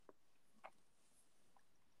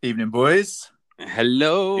Evening, boys.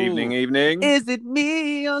 Hello. Evening. Is it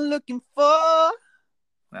me you're looking for?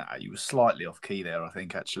 Nah, you were slightly off key there, I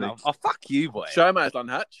think, actually. No, oh, fuck you, boy. Showman's done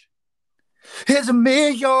Hatch. Here's a me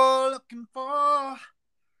you're looking for. Oh,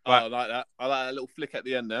 I like that. I like that little flick at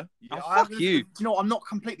the end there. Yeah, fuck you. You know, I'm not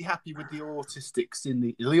completely happy with the autistics in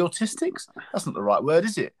the autistics. That's not the right word,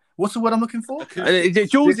 is it? What's the word I'm looking for?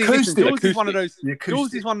 Jules is one of those. The acoustic.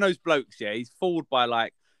 Jules is one of those blokes. Yeah, he's fooled by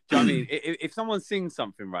like. Do you know what I mean? If someone sings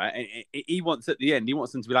something right, and he wants at the end, he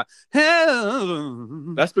wants them to be like,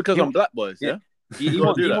 "Hello." That's because I'm black, boys. Yeah. He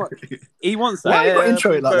wants that. Why you got to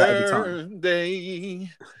intro it like that every time? Birthday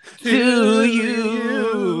To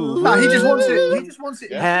you. No, he just wants it. He just wants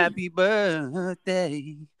it. Happy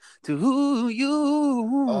birthday to you.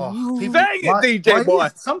 Oh, Sing it, DJ boy.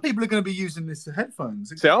 Some people are going to be using this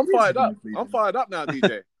headphones. See, I'm fired up. I'm fired up now,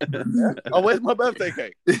 DJ. Oh, where's my birthday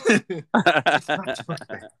cake?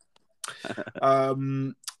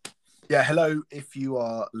 Yeah, hello. If you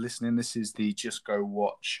are listening, this is the Just Go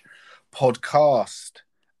Watch podcast.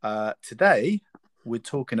 Today, we're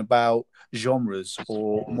talking about genres,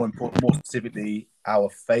 or more specifically,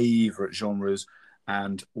 our favourite genres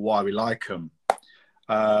and why we like them.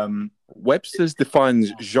 Webster's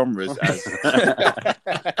defines genres as.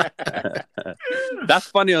 That's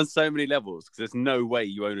funny on so many levels because there's no way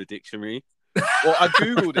you own a dictionary. Well, I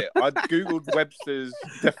googled it. I googled Webster's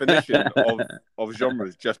definition of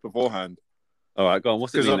genres just beforehand. All right, go on.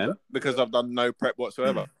 What's it mean then? Because I've done no prep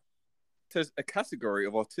whatsoever. It says a category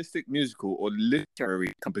of artistic, musical, or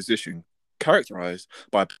literary composition characterized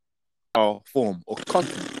by style, form, or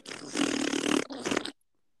content.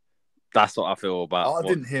 That's what I feel about. Oh, I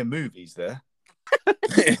didn't hear movies there.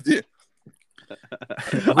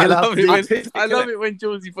 I love it when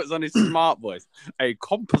Georgie puts on his smart voice. A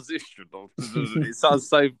composition of it sounds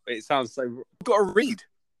so. I've got to read.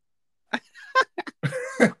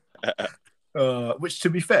 Which, to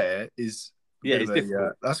be fair, is it's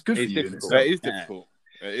difficult. That's good for you. Difficult. It is difficult.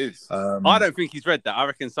 It is. I don't think he's read that. I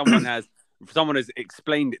reckon someone has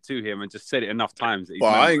explained it to him and just said it enough times. That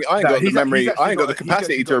I ain't got the memory. I ain't got the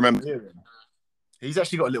capacity to remember. He's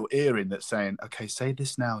actually got a little ear in that's saying, "Okay, say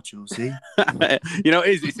this now, Julesy." You know,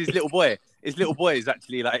 it's his little boy. His little boy is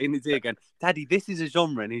actually like in his ear going, "Daddy, this is a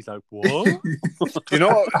genre," and he's like, "What?" You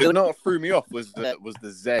know what threw me off was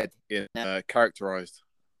the Z in characterized.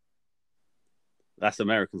 That's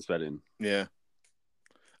American spelling. Yeah.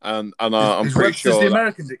 And I'm pretty sure the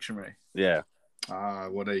American dictionary. Yeah.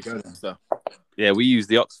 Well, there you go then. So. Yeah, we use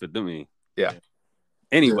the Oxford, don't we? Yeah.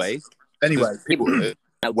 Anyway, people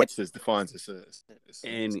Webster's defines it.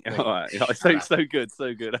 All right. So good. So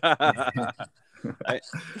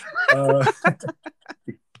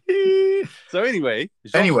anyway,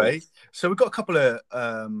 so we've got a couple of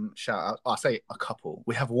shout outs. I say a couple.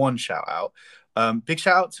 We have one shout out. Big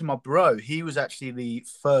shout out to my bro. He was actually the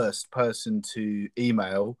first person to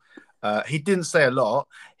email. He didn't say a lot.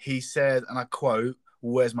 He said, and I quote,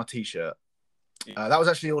 "Where's my t-shirt?" That was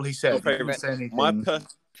actually all he said. My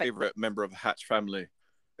favorite member of the Hatch family.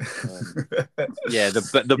 Yeah,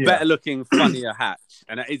 the better looking, funnier Hatch,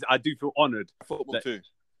 and I do feel honoured. Football too.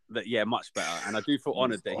 Yeah, much better, and I do feel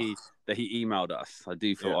honoured that he emailed us. I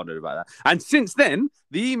do feel honoured about that. And since then,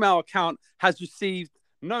 the email account has received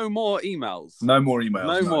no more emails. No more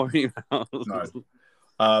emails.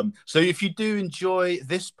 No. So if you do enjoy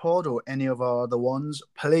this pod or any of our other ones,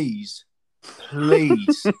 please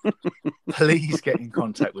get in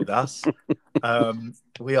contact with us.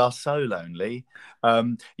 We are so lonely.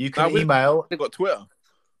 You can email. We've got Twitter.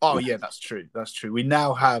 Oh yeah, that's true. We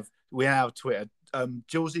now have Twitter.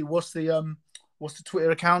 Julesy, what's the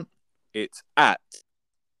Twitter account? It's at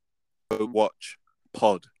Watch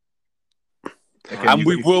Pod. Okay, and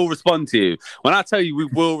we will respond to you. When I tell you we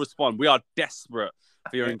will respond, we are desperate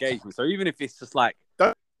for your engagement. So even if it's just like,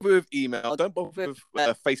 don't bother with email, don't bother with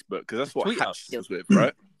Facebook, because that's what Hatch deals with,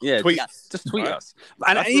 right? Yeah, just tweet us.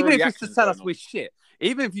 And even if it's to tell us we're shit,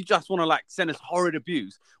 even if you just want to like send us horrid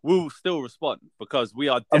abuse, we'll still respond because we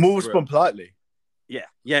are desperate. And we'll respond politely. Yeah.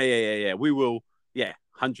 We will. Yeah,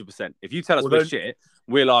 100%. If you tell us we're shit,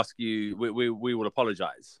 we'll ask you. We will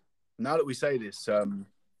apologise. Now that we say this, are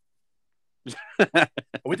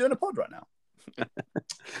we doing a pod right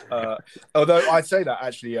now? Although I'd say that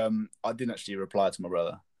actually, I didn't actually reply to my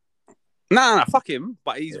brother. No, fuck him.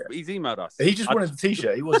 But he's emailed us. He just wanted the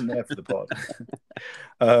t-shirt. He wasn't there for the pod.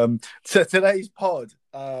 So today's pod,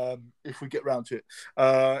 if we get round to it,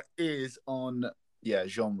 is on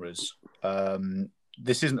genres.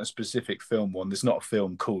 This isn't a specific film one. There's not a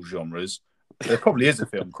film called Genres. There probably is a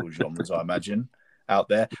film called Genres, I imagine. out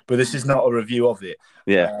there, but this is not a review of it.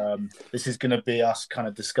 Yeah. This is going to be us kind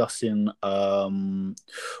of discussing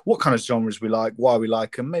what kind of genres we like, why we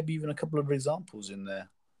like them, maybe even a couple of examples in there.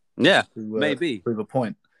 Yeah, to, maybe. Prove a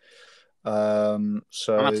point. So, and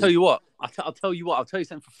I'll tell you what. I'll tell you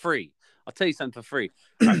something for free.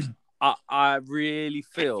 I really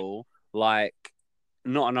feel like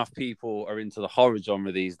not enough people are into the horror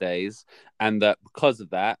genre these days, and that because of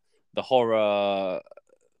that, the horror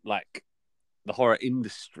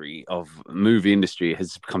industry of movie industry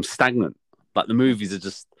has become stagnant. Like the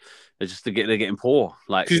movies they're getting poor.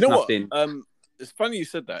 Like you know nothing... what? It's funny you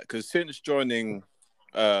said that because since joining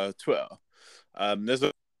Twitter, there's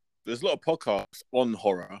a lot of podcasts on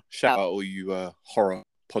horror. Shout out all you horror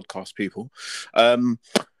podcast people.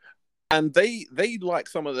 And they like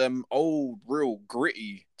some of them old, real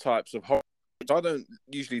gritty types of horror, which I don't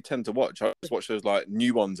usually tend to watch. I just watch those like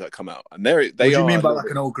new ones that come out, and what do you mean by like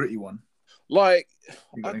an old gritty one? Like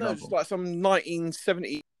I don't know, just like some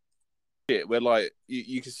 1970s shit where like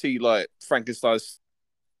you can see like Frankenstein's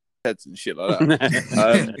heads and shit like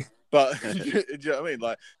that. But do you know what I mean?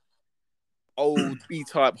 Like old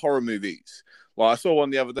B-type horror movies. Like I saw one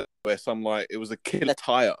the other day where it was a killer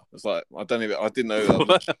tire. It's like I didn't know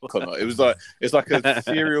that was it was like it's like a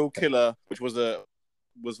serial killer, which was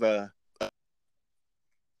was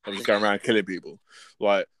just going around killing people.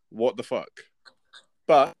 Like what the fuck?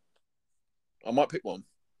 But I might pick one.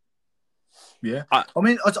 Yeah, I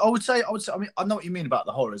would say. I mean, I know what you mean about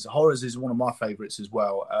the horrors. The horrors is one of my favorites as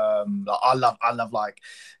well. I love like,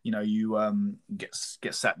 you get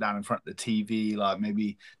sat down in front of the TV, like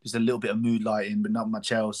maybe just a little bit of mood lighting, but not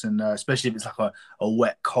much else. And especially if it's like a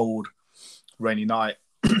wet, cold, rainy night,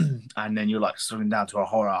 and then you're like swimming down to a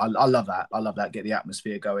horror. I love that. I love that. Get the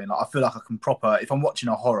atmosphere going. Like, I feel like I can if I'm watching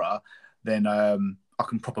a horror, then I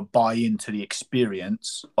can proper buy into the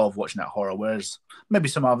experience of watching that horror. Whereas maybe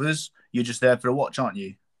some others, you're just there for a watch, aren't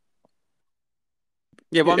you?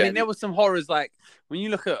 Yeah, but I mean, there was some horrors like when you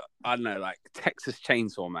look at, I don't know, like Texas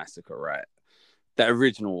Chainsaw Massacre, right? The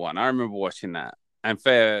original one. I remember watching that. And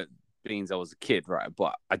fair beans, I was a kid, right?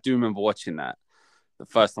 But I do remember watching that the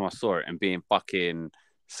first time I saw it and being fucking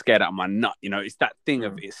scared out of my nut. It's that thing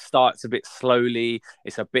of it starts a bit slowly.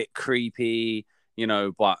 It's a bit creepy,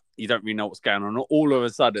 but you don't really know what's going on. All of a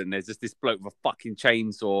sudden, there's just this bloke with a fucking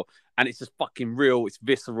chainsaw and it's just fucking real. It's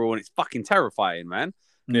visceral and it's fucking terrifying, man.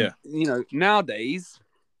 Yeah. Nowadays,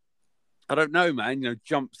 I don't know, man.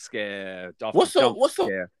 Jump scare. What's up?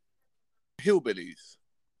 Hillbillies.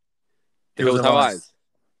 The Hills Have Eyes.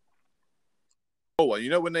 Oh,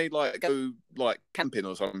 and when they like go like camping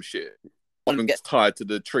or some shit, one of them gets tied to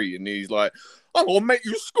the tree and he's like, "I'm gonna make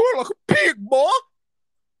you squeal like a pig, boy."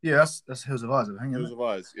 Yeah, that's Hills of Eyes, I think. Hills of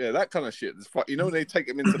Eyes. Yeah, that kind of shit. When they take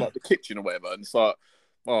him into like the kitchen or whatever, and it's like,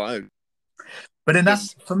 oh. But then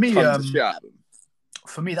that's for me.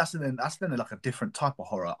 For me, that's then like a different type of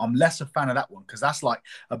horror. I'm less a fan of that one because that's like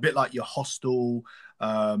a bit like your Hostel,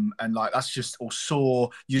 and like that's just or Saw.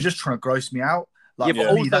 You're just trying to gross me out. Like, but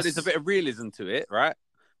also there's a bit of realism to it, right?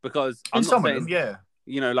 Because I'm not saying, of them,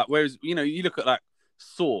 yeah. Like whereas you look at like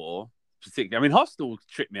Saw. Particularly, I mean, Hostel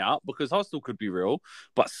tripped me out because Hostel could be real,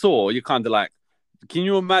 but Saw, you're kind of like, can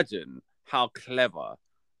you imagine how clever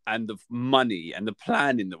and the money and the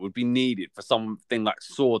planning that would be needed for something like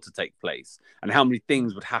Saw to take place, and how many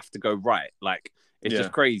things would have to go right? Like, it's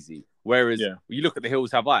just crazy. Whereas you look at The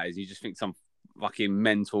Hills Have Eyes, you just think some fucking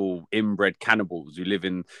mental inbred cannibals who live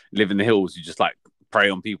in the hills who just like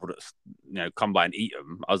prey on people that come by and eat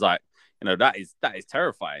them. I was like, that is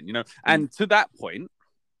terrifying. And to that point.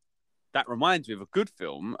 That reminds me of a good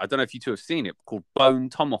film. I don't know if you two have seen it, called Bone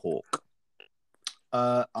Tomahawk.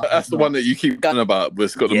 That's the one that you keep going about.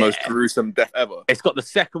 It's got the most gruesome death ever. It's got the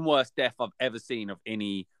second worst death I've ever seen of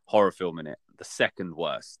any horror film in it. The second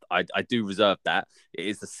worst. I do reserve that. It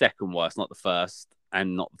is the second worst, not the first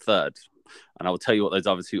and not the third. And I will tell you what those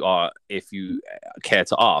other two are if you care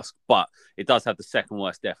to ask. But it does have the second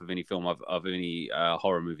worst death of any film of any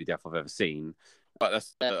horror movie death I've ever seen. But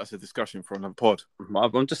that's a discussion for another pod.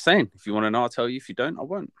 I'm just saying, if you want to know, I'll tell you. If you don't, I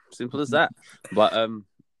won't. Simple as that. But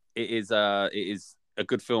it is a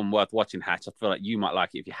good film worth watching, Hatch. I feel like you might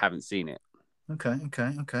like it if you haven't seen it. Okay.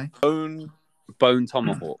 Bone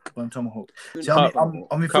Tomahawk. Bone Tomahawk. See, I mean,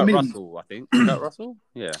 for Kurt me, Russell, I think. Kurt Russell?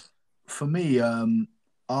 Yeah. For me, I'm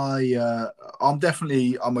a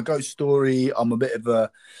ghost story. I'm a bit of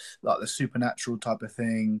a like the supernatural type of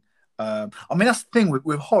thing. I mean, that's the thing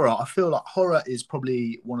with horror. I feel like horror is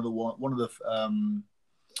probably one of the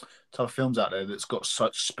type of films out there that's got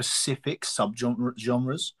such specific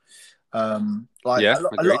subgenres. Like Yeah,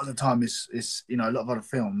 a lot of the time, is you know, a lot of other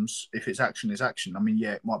films, if it's action, it's action. I mean,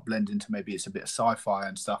 yeah, it might blend into maybe it's a bit of sci-fi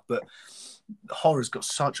and stuff, but horror's got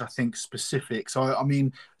such, I think, specific. So I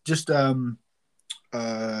mean, just a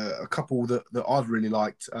couple that I've really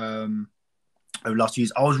liked over the last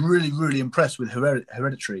years. I was really impressed with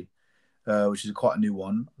Hereditary, which is quite a new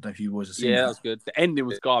one. I don't know if you always seen yeah, that. that was good. The ending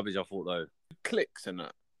was garbage, I thought though. Clicks in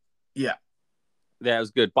that. Yeah. Yeah, it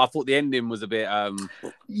was good, but I thought the ending was a bit.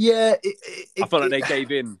 Yeah, I felt like they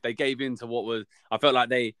gave in. They gave in to what was. I felt like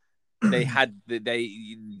they had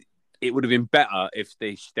It would have been better if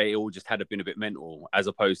they all just had been a bit mental, as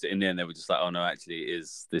opposed to in the end they were just like, oh no, actually it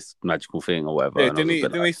is this magical thing or whatever. Yeah,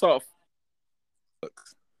 didn't he start off?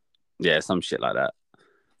 Yeah, some shit like that.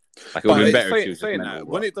 Like it would have been better if she was just mental.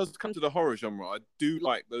 When it does come to the horror genre, I do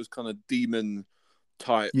like those kind of demon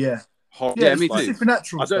type. Horror. Yeah, me too.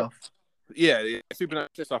 Supernatural stuff. Yeah,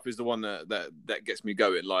 supernatural stuff is the one that gets me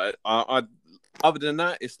going. Like, I other than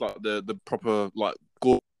that, it's like the proper like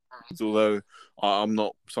gore. Although I'm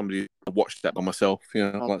not somebody who watched that by myself,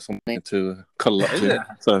 you know, like something to cuddle up to.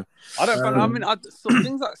 So I don't. I mean,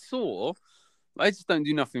 things like Saw, they just don't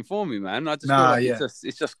do nothing for me, man. I just feel like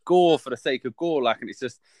it's just gore for the sake of gore, like, and it's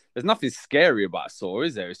just there's nothing scary about Saw,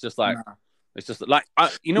 is there? It's just like it's just like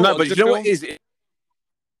you know. No, what, but you know what is it?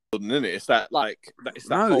 Isn't it? It's that like it's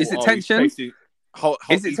that. No, is it tension? Is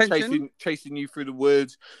it tension? Chasing you through the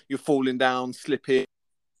woods, you're falling down, slipping.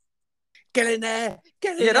 Get in there!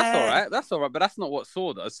 Get in there! Yeah, that's all right. But that's not what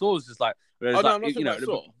Saw does. Saw's just like, no, I'm not talking about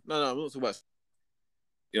Saw. No, I'm not talking about.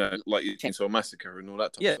 You know, like your Chainsaw Massacre and all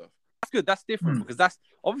that type of stuff. That's good. That's different because that's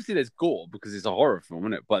obviously there's gore because it's a horror film,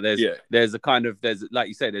 isn't it? But there's a kind of like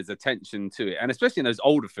you say, there's a tension to it, and especially in those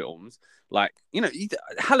older films, like you know,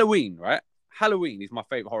 Halloween, right? Halloween is my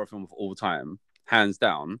favorite horror film of all time, hands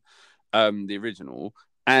down. The original,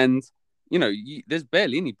 and you know, there's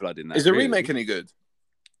barely any blood in that. Is the remake any good?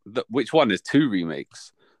 Which one? There's 2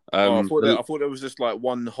 remakes. I thought there was just like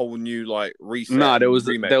one whole new like reset. No, there was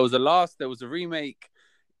a remake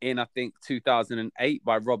in I think 2008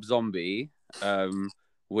 by Rob Zombie,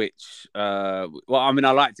 which well, I mean,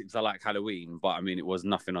 I liked it because I like Halloween, but I mean, it was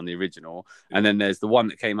nothing on the original. And then there's the one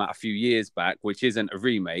that came out a few years back, which isn't a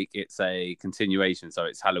remake; it's a continuation. So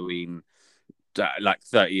it's Halloween, like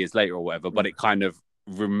 30 years later or whatever. But it kind of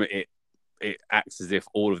it acts as if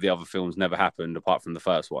all of the other films never happened apart from the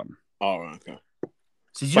first one. Oh, right, okay.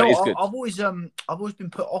 So you know, I've always been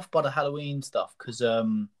put off by the Halloween stuff because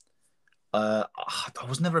I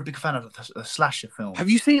was never a big fan of the slasher film. Have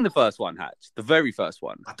you seen the first one, Hatch? The very first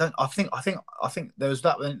one? I don't. I think there was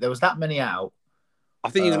that many out. I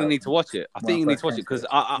think you're going to need to watch it. I think you need to watch it because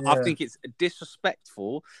I think it's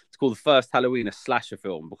disrespectful to call the first Halloween a slasher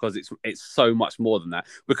film because it's so much more than that.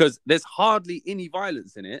 Because there's hardly any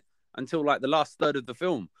violence in it until like the last third of the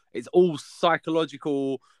film. It's all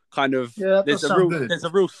psychological kind of. Yeah, there's a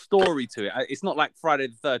real story to it. It's not like Friday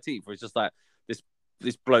the 13th where it's just like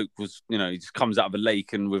this bloke was, you know, he just comes out of a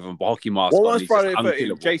lake and with a hockey mask. What was Friday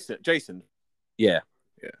the 13th? Jason. Yeah.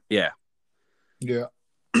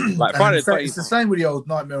 Like Friday the 13th. It's the same with the old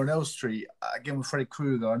Nightmare on Elm Street. Again with Freddy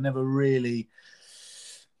Krueger, I never really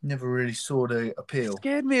saw the appeal.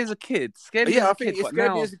 Scared me as a kid. I think it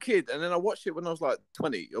scared me as a kid, and then I watched it when I was like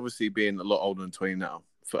 20. Obviously, being a lot older than 20 now,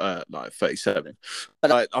 like 37.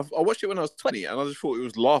 But I watched it when I was 20, and I just thought it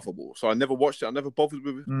was laughable. So I never watched it. I never bothered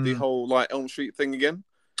with the whole like Elm Street thing again.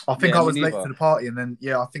 I think I was late to the party, and then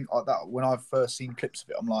I think that when I first seen clips of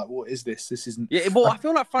it, I'm like, "What is this? This isn't." Yeah, well, I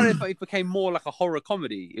feel like Friday the 13th became more like a horror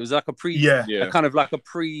comedy. It was like kind of like a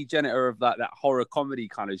pre-genitor of that horror comedy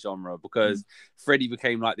kind of genre because Freddy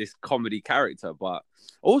became like this comedy character. But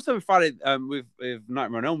also with Friday, with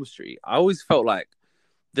Nightmare on Elm Street, I always felt like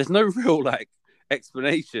there's no real like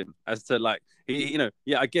explanation as to like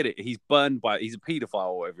I get it, he's a pedophile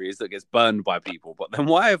or whatever he is that gets burned by people, but then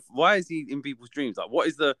why is he in people's dreams? Like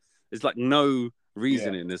there's like no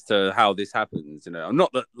reasoning as to how this happens, you know.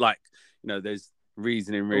 Not that like, you know, there's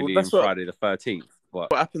reasoning really in Friday the 13th,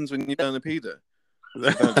 but what happens when you burn a pedo?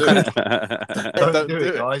 Don't do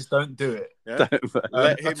it, guys. Don't do it. Yeah?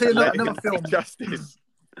 I'll tell you another film. Justice.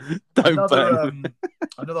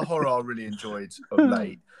 Another horror I really enjoyed of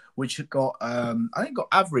late, which got I think got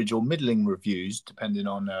average or middling reviews depending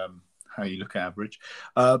on how you look at average.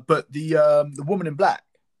 But the Woman in Black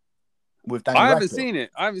with Danny Radcliffe.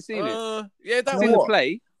 I haven't seen it. Yeah, that was the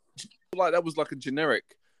play. Like that was like a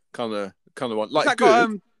generic kind of one. Like that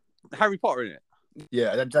got Harry Potter in it.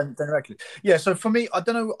 Yeah, Danny Radcliffe. Yeah, so for me, I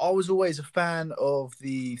don't know. I was always a fan of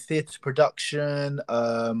the theatre production.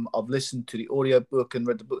 I've listened to the audiobook and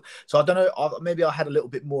read the book, so I don't know. Maybe I had a little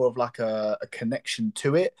bit more of like a connection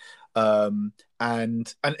to it. And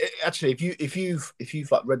actually, if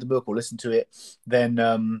you've like read the book or listened to it, then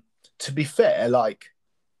to be fair, like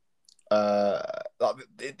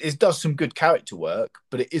it does some good character work,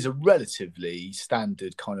 but it is a relatively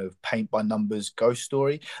standard kind of paint by numbers ghost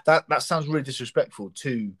story. That sounds really disrespectful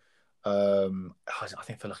to I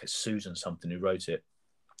feel like it's Susan something who wrote it,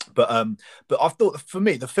 but I thought for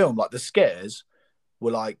me the film, like the scares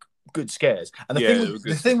were like good scares, and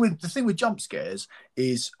the thing with jump scares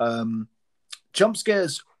is jump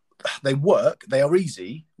scares, they work, they are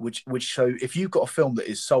easy, which so if you've got a film that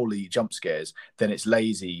is solely jump scares, then it's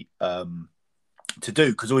lazy to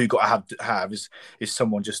do, because all you've got to have is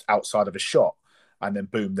someone just outside of a shot, and then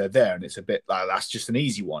boom, they're there, and it's a bit like that's just an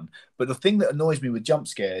easy one. But the thing that annoys me with jump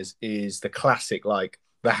scares is the classic, like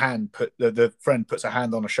the friend puts a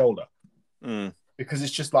hand on a shoulder, because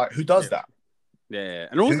it's just like, who does that? Yeah,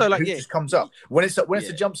 and also who just comes up when it's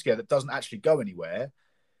a jump scare that doesn't actually go anywhere.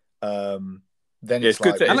 Then it's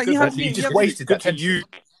like, you just wasted that tension. Use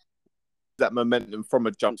that momentum from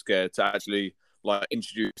a jump scare to actually like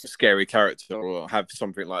introduce a scary character or have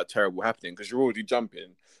something like terrible happening, because you're already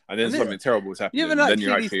jumping and then something terrible is happening. Yeah, then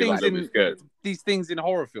you're actually like a little bit scared. These things in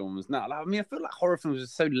horror films now. Like, I mean, I feel like horror films are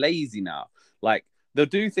so lazy now. Like they'll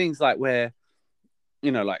do things like where,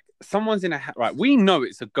 you know, like someone's in a right. We know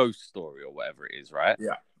it's a ghost story or whatever it is, right?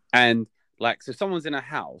 Yeah. And like, so someone's in a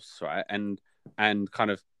house, right? And kind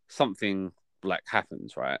of something like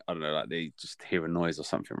happens, right? I don't know, like they just hear a noise or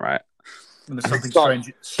something, right? And there's something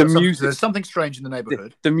strange. There's something strange in the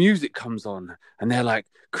neighborhood. The music comes on, and they're like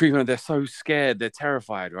creeping. They're so scared, they're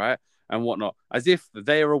terrified, right, and whatnot, as if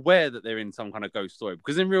they are aware that they're in some kind of ghost story.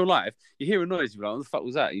 Because in real life, you hear a noise, you're like, "What the fuck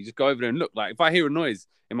was that?" You just go over there and look. Like, if I hear a noise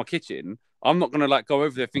in my kitchen, I'm not gonna like go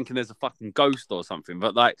over there thinking there's a fucking ghost or something.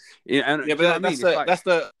 But like, that's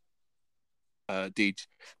the Deej.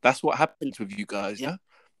 That's what happens with you guys, yeah.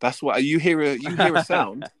 That's what you hear a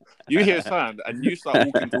sound, and you start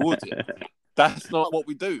walking towards it. That's not what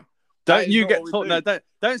we do. Don't you get torn? No,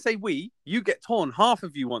 don't say we. You get torn. Half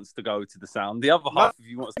of you wants to go to the sound. The other half of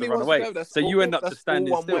you wants to run away. So you end up just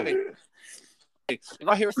standing still. If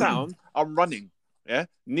I hear a sound, I'm running. Yeah,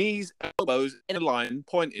 knees, elbows in a line,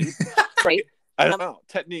 pointing straight, and I'm out.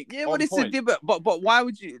 Technique. Yeah, but why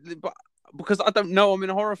would you? But because I don't know I'm in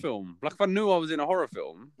a horror film. Like if I knew I was in a horror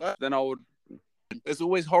film, then I would. There's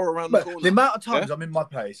always horror around the corner. The amount of times I'm in my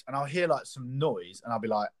place and I'll hear like some noise and I'll be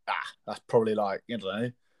like, that's probably like, you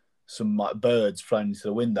know, some like birds flying into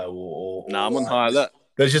the window or I'm on high alert.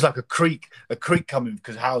 There's just like a creak coming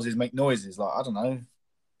because houses make noises. Like, I don't know.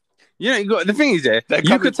 Yeah, the thing is,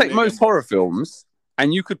 you could take most horror films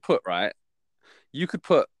and you could put,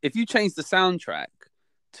 if you change the soundtrack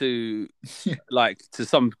to like to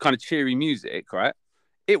some kind of cheery music, right?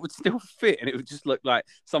 It would still fit, and it would just look like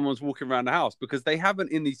someone's walking around the house, because they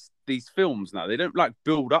haven't in these films now. They don't like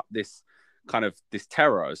build up this kind of this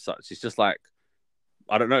terror as such. It's just like,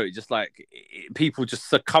 I don't know, just like people just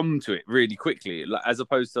succumb to it really quickly, like, as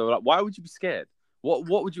opposed to like, why would you be scared? What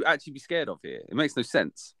would you actually be scared of here? It makes no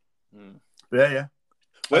sense. Yeah.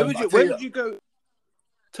 Where would you go?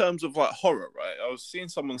 Terms of like horror, right? I was seeing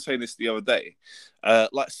someone say this the other day.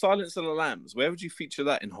 Like Silence of the Lambs, where would you feature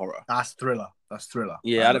that in horror? That's thriller.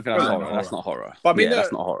 Yeah, I don't think that's horror. That's not horror. But I mean,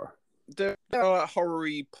 that's not horror. There are like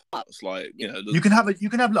horror-y parts, like, you know. You can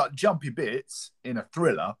have like jumpy bits in a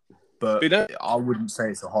thriller, but I wouldn't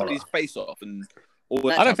say it's a horror. His face off and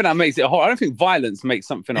I don't think that makes it a horror. I don't think violence makes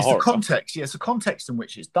something a horror. It's the context. Yeah, it's the context in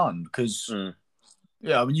which it's done. Because I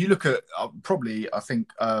mean, you look at I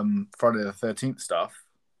think Friday the 13th stuff.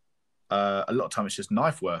 A lot of time it's just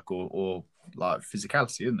knife work or like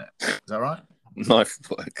physicality, isn't it? Is that right? Knife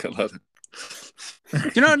work. I love it.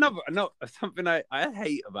 Do you know something I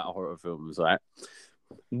hate about horror films, right?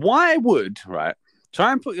 Why would, try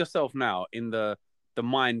and put yourself now in the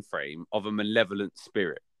mind frame of a malevolent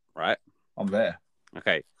spirit, right? I'm there.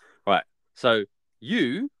 Okay, right. So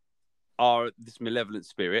you are this malevolent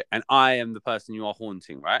spirit and I am the person you are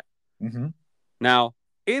haunting, right? Mm-hmm. Now,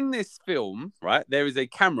 in this film, right, there is a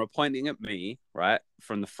camera pointing at me, right,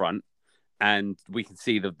 from the front, and we can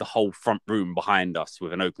see the whole front room behind us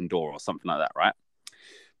with an open door or something like that, right?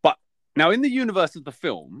 But now in the universe of the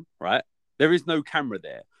film, right, there is no camera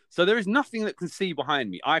there. So there is nothing that can see behind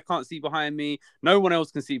me. I can't see behind me. No one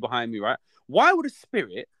else can see behind me, right? Why would a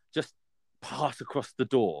spirit just pass across the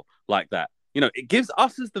door like that? You know, it gives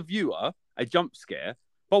us as the viewer a jump scare.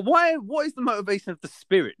 But why? What is the motivation of the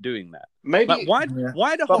spirit doing that? Maybe like, why? Yeah.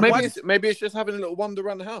 Why the? Maybe it's just having a little wander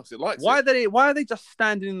around the house. It likes. Why are they just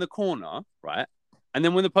standing in the corner, right? and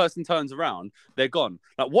then when the person turns around, they're gone.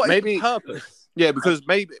 Like, what is the purpose? Yeah, because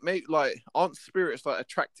maybe like aren't spirits like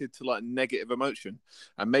attracted to like negative emotion,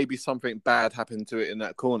 and maybe something bad happened to it in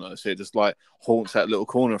that corner, so it just like haunts that little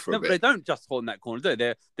corner for a bit. But they don't just haunt that corner, do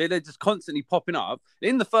they? They're just constantly popping up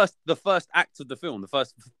in the first act of the film, the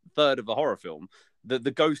first third of the horror film. The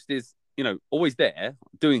ghost is always there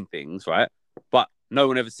doing things, right? But no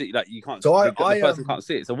one ever see like you can't. So the person can't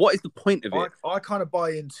see it. So what is the point of it? I kind of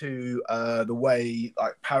buy into the way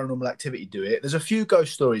like Paranormal Activity do it. There's a few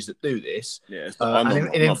ghost stories that do this. Yeah,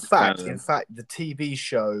 in fact, the TV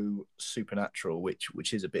show Supernatural,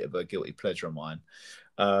 which is a bit of a guilty pleasure of mine,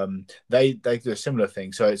 they do a similar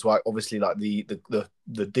thing. So it's like obviously like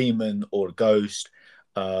the demon or ghost.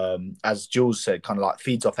 As Jules said, kind of like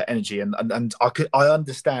feeds off that energy, and I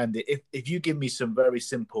understand it. If you give me some very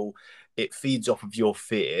simple, it feeds off of your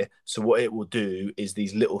fear. So what it will do is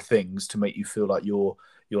these little things to make you feel like you're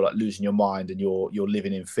like losing your mind and you're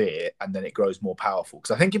living in fear, and then it grows more powerful.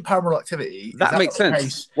 Because I think in Paranormal Activity, that makes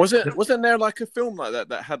sense. Wasn't there like a film like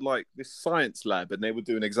that had like this science lab, and they were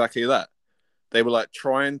doing exactly that? They were like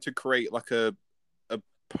trying to create like a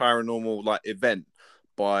paranormal like event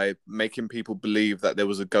by making people believe that there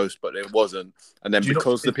was a ghost, but it wasn't. And then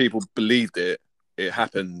because the people believed it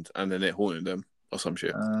happened, and then it haunted them or some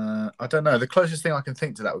shit. I don't know. The closest thing I can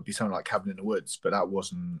think to that would be something like Cabin in the Woods, but that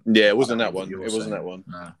wasn't. Yeah, it wasn't that one. It wasn't that one.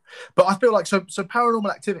 No. But I feel like so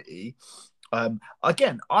Paranormal Activity.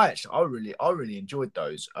 Again, I really enjoyed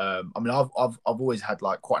those. I mean, I've always had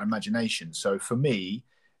like quite an imagination, so for me,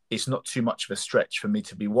 it's not too much of a stretch for me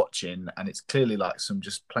to be watching, and it's clearly like some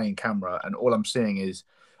just plain camera, and all I'm seeing is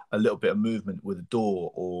a little bit of movement with a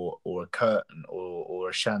door or a curtain or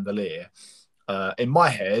a chandelier. In my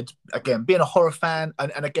head, again, being a horror fan,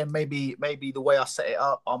 and again, maybe the way I set it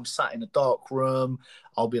up, I'm sat in a dark room,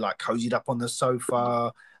 I'll be like cozied up on the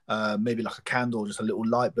sofa, maybe like a candle, just a little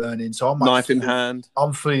light burning. So I'm like, knife in hand.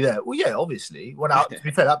 I'm fully there. Well, yeah, obviously. To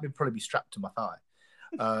be fair, that'd probably be strapped to my thigh.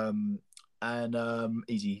 And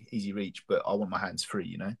easy reach, but I want my hands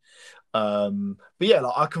free, but yeah,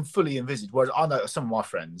 like I can fully envisage. Whereas I know some of my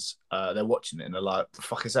friends, they're watching it and they're like, "The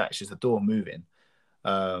fuck is that? It's just the door moving."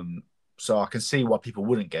 So I can see why people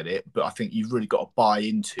wouldn't get it, but I think you've really got to buy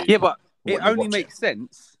into. Yeah, but it only makes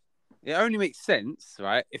sense. It only makes sense,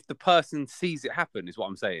 right? If the person sees it happen, is what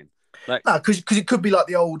I'm saying. Like, no, because it could be like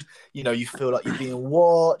the old, you feel like you're being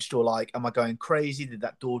watched, or like, am I going crazy? Did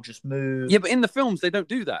that door just move? Yeah, but in the films they don't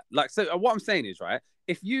do that. Like, so what I'm saying is, right?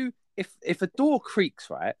 If a door creaks,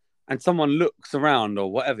 right, and someone looks around or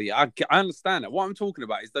whatever, I understand that. What I'm talking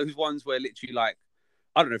about is those ones where literally, like,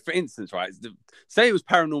 I don't know. For instance, right, say it was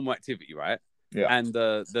Paranormal Activity, right? Yeah. And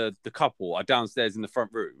the couple are downstairs in the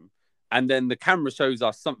front room, and then the camera shows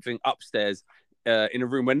us something upstairs. In a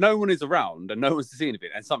room where no one is around and no one's seeing it,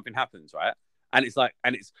 and something happens, right? And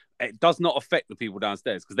it does not affect the people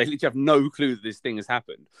downstairs because they literally have no clue that this thing has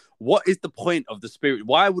happened. What is the point of the spirit?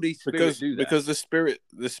 Why would he do that? Because the spirit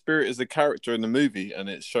is the character in the movie, and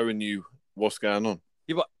it's showing you what's going on.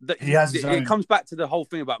 Yeah, but it comes back to the whole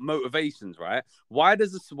thing about motivations, right? Why would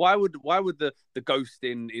the ghost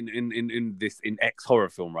in X horror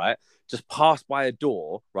film, right, just pass by a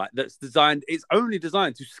door, right? It's only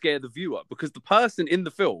designed to scare the viewer, because the person in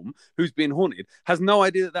the film who's being haunted has no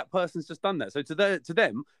idea that person's just done that. So to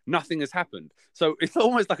them, nothing has happened. So it's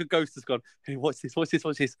almost like a ghost has gone, "Hey, what's this?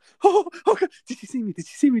 Oh God, did you see me?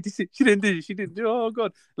 She didn't, did she? She didn't. Oh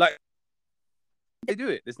God!" Like, they do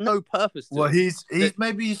it. There's no purpose to it.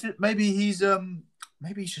 Maybe he's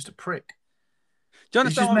just a prick. Do you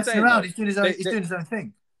understand what I'm saying? Around. He's doing his own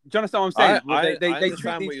thing. Do you understand what I'm saying? I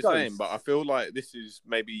understand what you're saying, but I feel like this is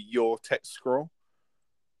maybe your text scroll.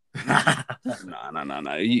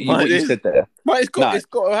 No. You said there. But it's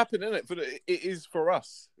got to happen, isn't it? But it is for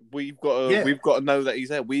us. We've got to know that he's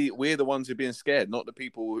there. We're the ones who are being scared, not the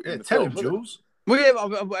people in the tell film. him, Jules. Well, yeah,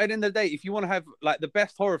 but at the end of the day, if you want to have like the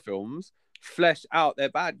best horror films, flesh out their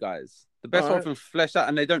bad guys. The best horror films flesh out,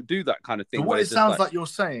 and they don't do that kind of thing. So what it sounds like you're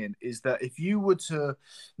saying is that if you were to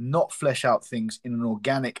not flesh out things in an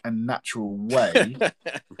organic and natural way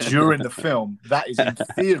during the film, that is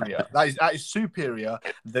inferior. That is superior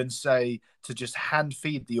than, say, to just hand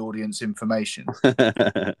feed the audience information.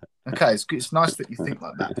 Okay, it's nice that you think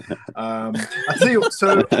like that. I tell you what.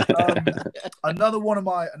 So another one of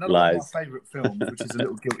my favourite films, which is a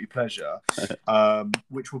little guilty pleasure,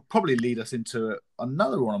 which will probably lead us into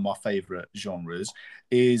another one of my favourite genres,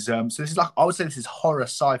 is so this is I would say this is horror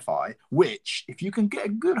sci-fi. Which, if you can get a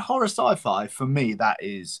good horror sci-fi, for me,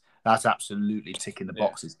 that's absolutely ticking the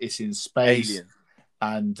boxes. It's in space. Alien.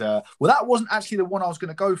 And that wasn't actually the one I was going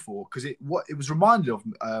to go for, because it was reminded of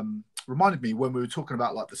reminded me when we were talking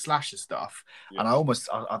about like the slasher stuff, and I almost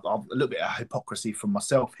a little bit of hypocrisy from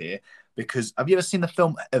myself here, because have you ever seen the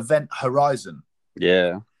film Event Horizon?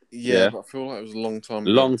 Yeah. But I feel like it was a long time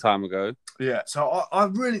ago. Long time ago. Yeah, so I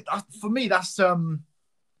really, for me, that's at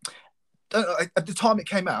the time it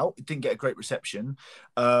came out, it didn't get a great reception.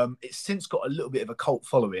 It's since got a little bit of a cult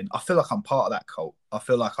following. I feel like I'm part of that cult. I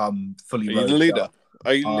feel like I'm fully. Are you the leader?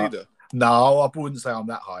 Are you the leader? No, I wouldn't say I'm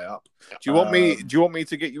that high up. Do you want me? Do you want me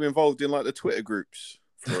to get you involved in like the Twitter groups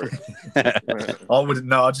for it? I wouldn't.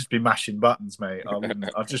 No, I'd just be mashing buttons, mate. I wouldn't.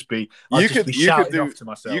 I'd just be. I'd just be shouting off to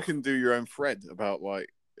myself. You can do your own thread about like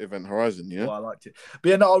Event Horizon. Yeah, I liked it. But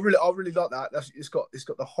yeah, no, I really like that. It's got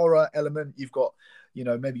the horror element. You've got, you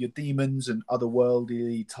know, maybe your demons and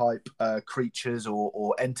otherworldly type creatures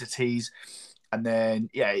or entities, and then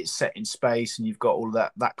it's set in space, and you've got all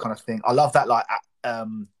that kind of thing. I love that. Like,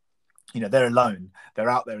 you know, they're alone. They're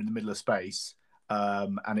out there in the middle of space,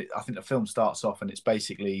 and I think the film starts off, and it's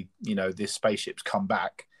basically, you know, this spaceship's come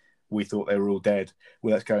back. We thought they were all dead.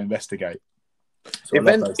 Well, let's go investigate. So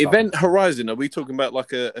Event Horizon. Are we talking about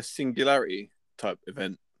like a singularity type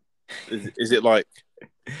event? Is it like?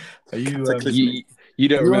 Are you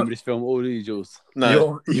don't remember this film, all these, Jules?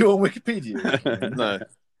 No, you're on Wikipedia. no.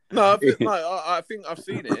 I think I've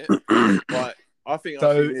seen it. Like, I think so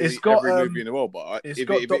I've seen it's got every movie in the world, but if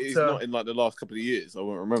it's not in like the last couple of years, I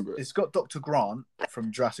won't remember it. It's got Dr. Grant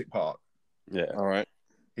from Jurassic Park. Yeah, all right.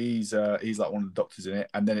 He's like one of the doctors in it,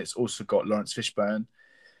 and then it's also got Lawrence Fishburne.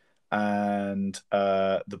 And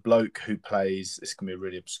the bloke who plays, this can be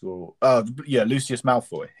really obscure. Lucius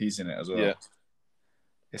Malfoy. He's in it as well. Yeah,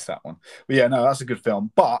 it's that one. But yeah, no, that's a good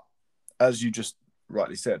film. But as you just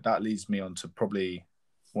rightly said, that leads me on to probably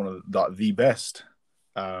one of the best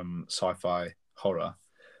sci-fi horror,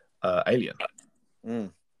 Alien. The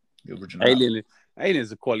original Alien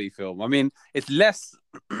is a quality film. I mean, it's less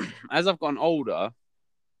as I've gotten older.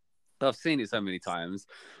 I've seen it so many times.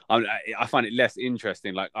 I find it less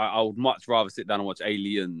interesting. Like I would much rather sit down and watch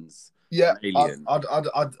Aliens. Yeah,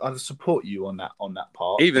 I'd support you on that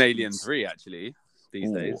part. Even Alien 3, actually,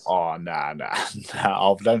 these days. Oh, nah. I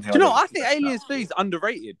don't think. I think Alien 3 is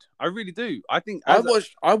underrated. I really do. I think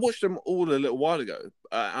I watched them all a little while ago.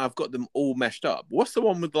 I've got them all meshed up. What's the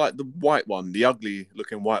one with like the white one, the ugly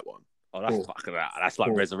looking white one? Oh, that's fucking that. That's like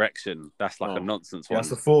Resurrection. That's like a nonsense one. That's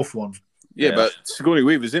the fourth one. Yeah, but Sigourney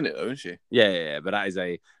Weaver's in it, though, isn't she? Yeah. But that is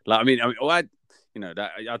I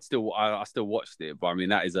still watched it, but I mean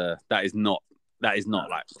that is not like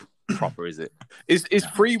proper, is it? Is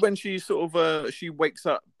Free when she sort of she wakes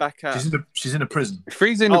up back at she's in a prison.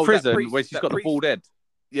 Free's in a prison where she's got the bald head.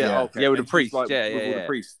 Yeah, okay. Yeah, with the priest. Like, with the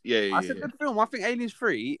priest. Yeah. That's a good film. I think Aliens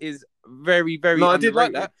 3 is very, very. No, underrated. I did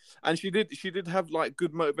like that, and she did have like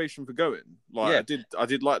good motivation for going. Like I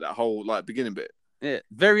did like that whole like beginning bit. Yeah,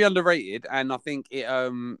 very underrated, and I think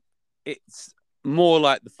it's more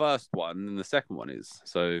like the first one than the second one is.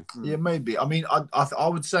 So yeah, maybe. I mean, I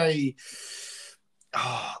would say,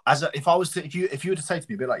 if you were to say to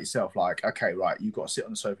me a bit like yourself, like, okay, right, you've got to sit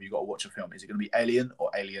on the sofa, you've got to watch a film. Is it going to be Alien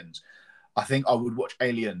or Aliens? I think I would watch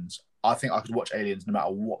Aliens. I think I could watch Aliens no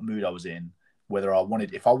matter what mood I was in. Whether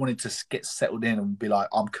if I wanted to get settled in and be like,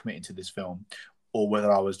 I'm committing to this film, or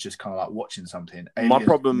whether I was just kind of like watching something. My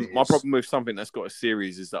problem with something that's got a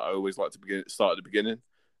series is that I always like to start at the beginning,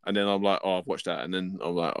 and then I'm like, oh, I've watched that, and then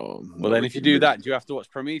I'm like, oh. Well, then if you do that, do you have to watch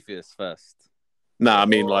Prometheus first? No, I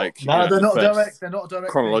mean like. No, they're not direct. They're not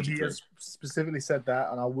direct. Chronologically, he has specifically said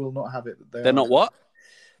that, and I will not have it. They're not what?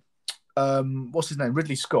 What's his name?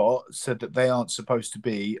 Ridley Scott said that they aren't supposed to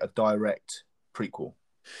be a direct prequel.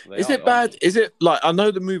 Is it bad? Is it like, I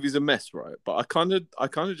know the movie's a mess, right? But I kind of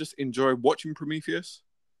just enjoy watching Prometheus.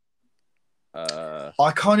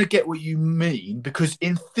 I kind of get what you mean, because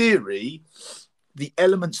in theory, the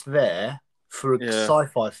elements there for a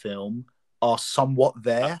sci-fi film are somewhat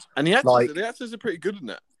there, and the actors are pretty good in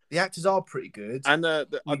that. The actors are pretty good, and I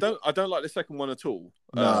don't like the second one at all.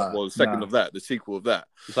 The second of that, the sequel of that.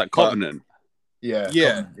 It's like Covenant. Yeah.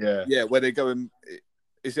 Where they go in.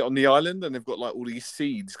 Is it on the island and they've got like all these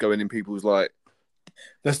seeds going in people's like?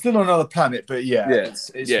 They're still on another planet, but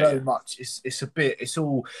it's very much it's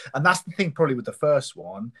all, and that's the thing probably with the first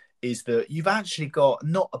one is that you've actually got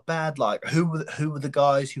not a bad like who were the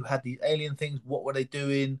guys who had these alien things? What were they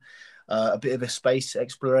doing? A bit of a space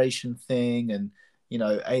exploration thing, and you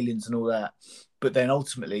know, aliens and all that. But then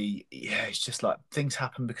ultimately, it's just like things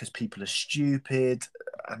happen because people are stupid,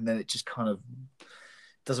 and then it just kind of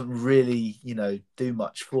doesn't really, do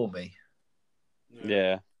much for me.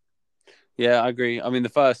 Yeah, I agree. I mean,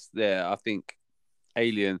 I think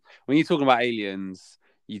Alien. When you're talking about aliens,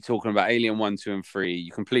 you're talking about Alien 1, 2, and 3.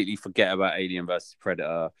 You completely forget about Alien versus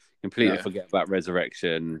Predator. Completely forget about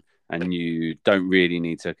Resurrection. And you don't really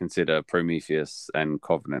need to consider Prometheus and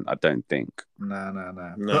Covenant, I don't think.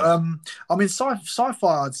 No. But, I mean,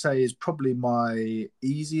 sci-fi, I'd say, is probably my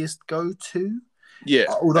easiest go-to. Yeah.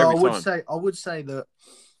 Although I would say that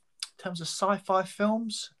in terms of sci-fi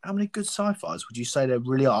films, how many good sci-fis would you say there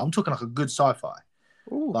really are? I'm talking like a good sci-fi.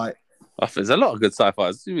 Ooh. Like, there's a lot of good sci-fis.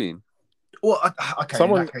 What do you mean? Well, okay.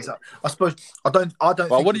 In that case, I suppose I don't.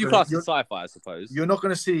 Well, what do you class as sci-fi? I suppose you're not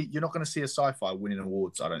going to see a sci-fi winning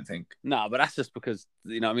awards. I don't think. No, but that's just because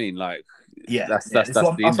you know what I mean. Like, that's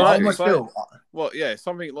the I almost feel. Well, yeah,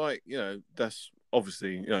 something like that's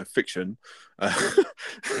obviously fiction,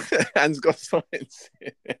 and's got science.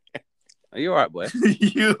 Are you all right, boy?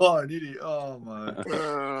 You are an idiot. Oh my.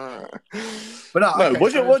 But no.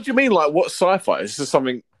 Okay, what do you mean? Like, what sci-fi? It's just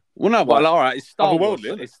something. Well, no, but all right, it's Star Wars.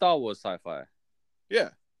 Wars. It's Star Wars sci-fi. Yeah.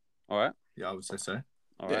 All right. Yeah, I would say so.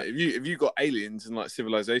 All right. If you got aliens and like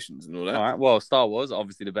civilizations and all that. All right. Well, Star Wars,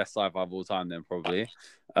 obviously the best sci-fi of all time. Then probably.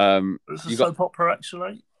 It's a soap opera,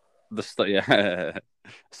 actually. The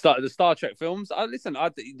Star Trek films. Listen,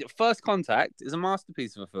 First Contact is a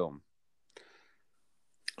masterpiece of a film.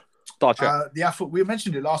 Star Trek. We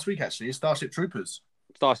mentioned it last week. Actually, Starship Troopers.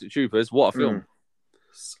 Starship Troopers. What a film!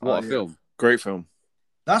 What a film! Great film.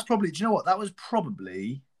 That's probably. Do you know what? That was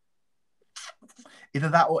probably either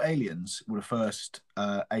that or Aliens were the first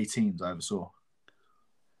 18s I ever saw.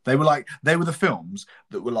 They were the films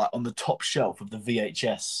that were like on the top shelf of the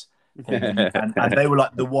VHS thing, and they were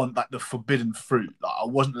like the forbidden fruit. Like I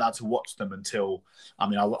wasn't allowed to watch them until I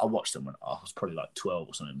watched them when I was probably like 12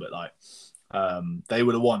 or something, but like. They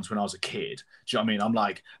were the ones when I was a kid. Do you know what I mean? I'm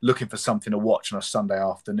like looking for something to watch on a Sunday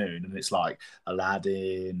afternoon, and it's like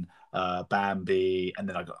Aladdin, Bambi, and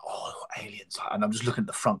then I go, Aliens, and I'm just looking at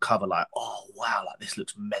the front cover, like, oh wow, like this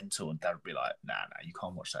looks mental, and Dad would be like, nah, you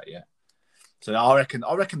can't watch that yet. So I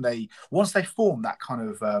reckon they once they form that kind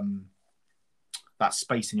of that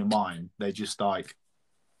space in your mind, they just like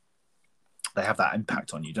they have that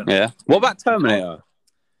impact on you, don't they? Yeah. What about Terminator?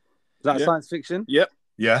 Is that science fiction? Yep.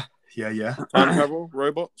 Yeah. Time travel,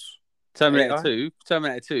 robots. Terminator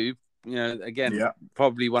 2, again,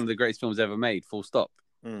 probably one of the greatest films ever made, full stop.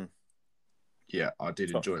 Mm. Yeah, I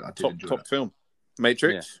did enjoy it. Top film.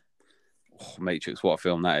 Matrix. Yeah. Matrix, what a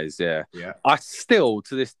film that is, yeah. Yeah. I still,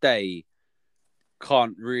 to this day,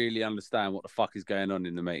 can't really understand what the fuck is going on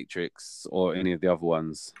in the Matrix or any of the other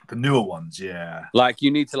ones. The newer ones, yeah. Like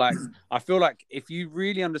you need to I feel like if you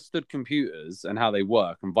really understood computers and how they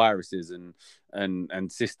work and viruses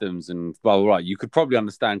and systems and blah blah blah, you could probably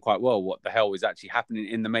understand quite well what the hell is actually happening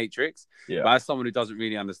in the Matrix. Yeah. But as someone who doesn't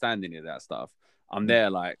really understand any of that stuff, I'm there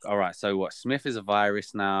like, all right, so what? Smith is a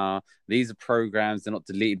virus now. These are programs. They're not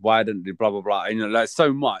deleted. Why don't they blah, blah, blah? Like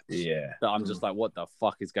so much that I'm just like, what the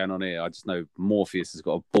fuck is going on here? I just know Morpheus has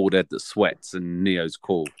got a bald head that sweats and Neo's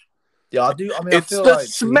cool. Yeah, I do. I mean, it's the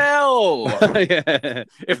smell. Yeah.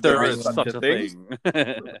 If there is such a thing.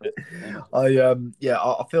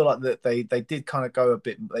 I feel like that they did kind of go a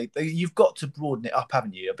bit. You've got to broaden it up,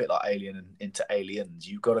 haven't you? A bit like Alien and into Aliens.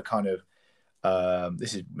 You've got to kind of.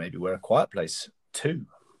 This is maybe where A Quiet Place 2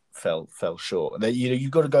 fell short.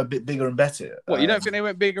 You've got to go a bit bigger and better. What, you don't think they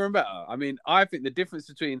went bigger and better? I mean, I think the difference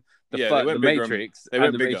between the Matrix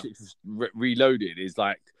and the Matrix Reloaded is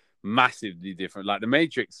like massively different. Like the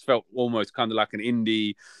Matrix felt almost kind of like an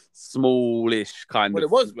indie, smallish kind of. Well,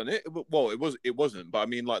 it was, wasn't it? Well, it wasn't. But I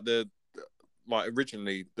mean, like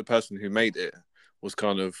originally the person who made it was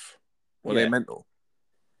kind of they mental.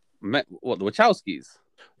 What, the Wachowskis?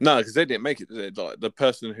 No, because they didn't make it. Like the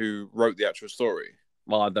person who wrote the actual story.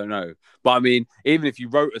 Well, I don't know, but I mean, even if you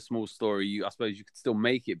wrote a small story, I suppose you could still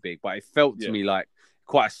make it big. But it felt to me like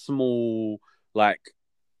quite a small, like.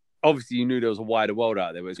 Obviously, you knew there was a wider world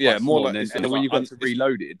out there. But it was more like, and then when you got to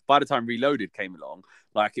Reloaded, by the time Reloaded came along,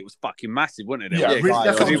 like it was fucking massive, wasn't it? Yeah,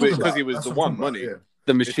 because he was the one, money. Yeah.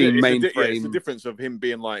 The machine mainframe. It's the difference of him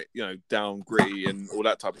being like, down gritty and all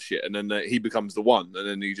that type of shit, and then he becomes the one, and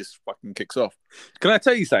then he just fucking kicks off. Can I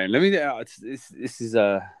tell you something? Let me. This is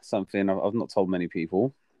something I've not told many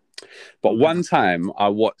people, but one time I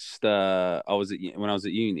watched. When I was at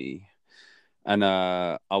uni, and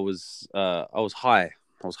I was high.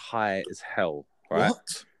 I was high as hell, right?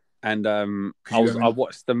 What? And I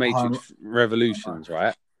watched the Matrix Revolutions,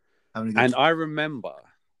 right? And I remember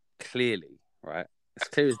clearly, right? It's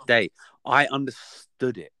clear as day. I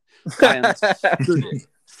understood it. I understood it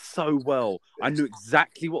so well. I knew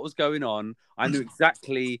exactly what was going on. I knew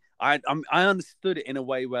exactly. I understood it in a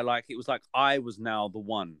way where, like, it was like I was now the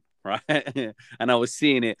one, right? And I was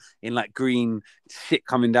seeing it in like green shit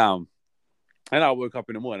coming down. And I woke up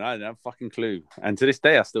in the morning, I didn't have a fucking clue. And to this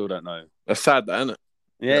day, I still don't know. That's sad, that, isn't it?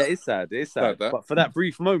 Yeah, it's sad. It's sad. That. But for that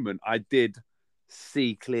brief moment, I did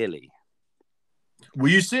see clearly. Were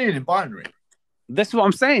you seeing in binary? That's what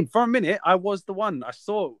I'm saying. For a minute, I was the one. I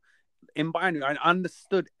saw in binary. I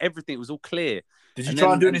understood everything. It was all clear. Did you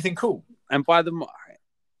try and do anything cool? And by the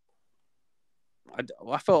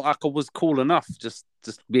I felt like I was cool enough, just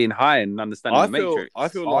being high and understanding the Matrix. I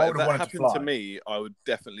feel like if that happened to me, I would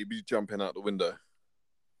definitely be jumping out the window.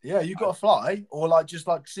 Yeah, you got to fly, or like just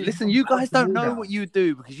like see. Listen, you guys don't know what you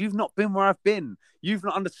do because you've not been where I've been. You've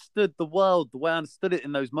not understood the world the way I understood it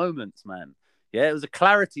in those moments, man. Yeah, it was a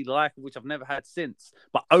clarity like which I've never had since,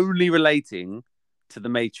 but only relating to the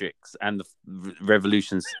Matrix and the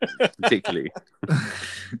revolutions particularly.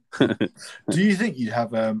 Do you think you'd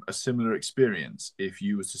have a similar experience if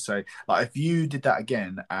you was to say, like, if you did that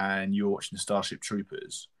again and you're watching the Starship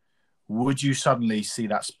Troopers, would you suddenly see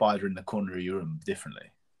that spider in the corner of your room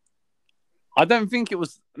differently? I don't think it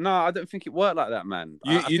was. No, I don't think it worked like that, man.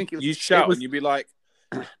 I think it was, you shout and you'd be like,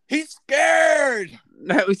 "He's scared."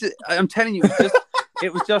 No, it was just, I'm telling you,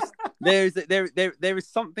 it was just there is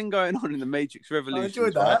something going on in the Matrix Revolution. I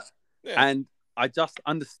enjoyed that, right? Yeah. And I just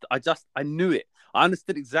understood. I knew it. I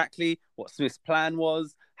understood exactly what Smith's plan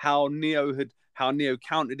was, how Neo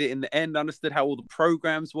counted it in the end. I understood how all the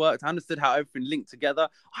programs worked. I understood how everything linked together.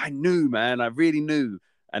 I knew, man. I really knew.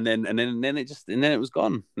 And then it was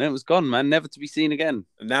gone. Then it was gone, man. Never to be seen again.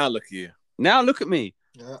 And now look at you. Now look at me.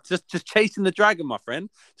 Yeah. Just chasing the dragon, my friend.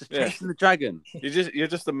 Just chasing the dragon. You're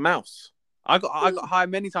just a mouse. I got high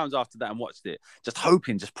many times after that and watched it, just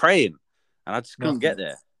hoping, just praying, and I just couldn't get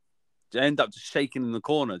there. I ended up just shaking in the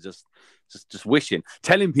corner, just wishing,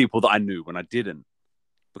 telling people that I knew when I didn't,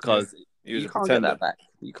 because you can't get that back.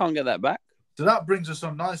 You can't get that back. So that brings us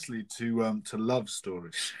on nicely to love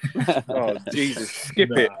stories. Oh Jesus, skip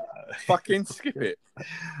it, fucking skip it.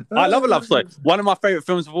 I love a love story. One of my favorite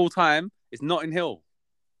films of all time is Notting Hill.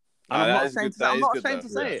 I'm not ashamed to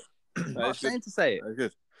say it. I'm not ashamed to say it.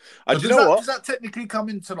 Good. Do you know what? Does that technically come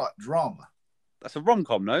into like drama? That's a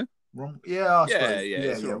rom-com, no? Yeah,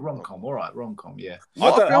 rom-com. All right, rom-com. Yeah.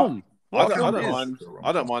 What film? I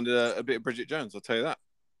don't mind a bit of Bridget Jones. I'll tell you that.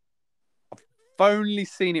 I've only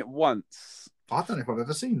seen it once. I don't know if I've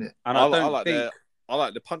ever seen it. And I like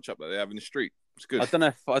the punch up that they have in the street. It's good. I don't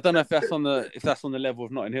know if that's on the level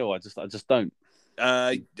of Notting Hill. I just don't.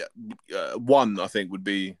 One I think would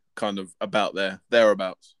be kind of about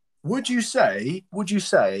thereabouts. Would you say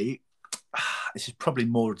this is probably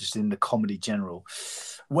more just in the comedy general,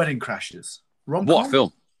 Wedding Crashers? Rom-com? What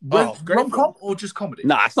film? Rom-com or just comedy?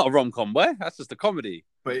 Nah, it's not a rom-com, boy. That's just a comedy.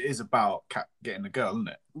 But it is about getting a girl, isn't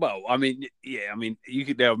it? Well, I mean, yeah,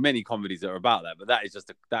 there are many comedies that are about that, but that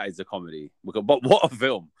is a comedy. But what a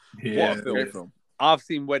film! Yeah, what a film. Great film. I've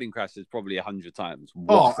seen Wedding Crashers probably 100 times.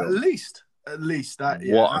 At least that.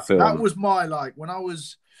 Yeah, what a film! That was my when I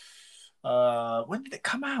was. When did it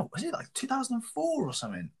come out? Was it like 2004 or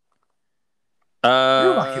something? I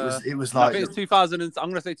feel like it was like. I think it's 2000. I'm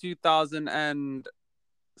gonna say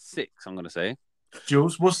 2006. I'm gonna say.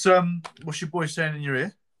 Jules, what's your boy saying in your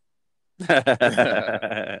ear?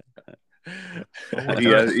 I want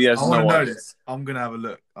to know this. I'm gonna have a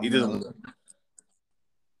look. He doesn't.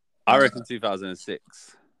 I reckon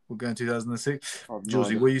 2006. We're going 2006.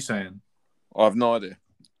 Julesy, what are you saying? I have no idea.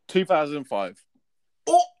 2005.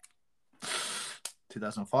 Oh,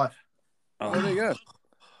 2005. Oh, there you go.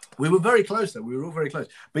 We were very close though. We were all very close.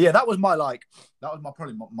 But yeah, that was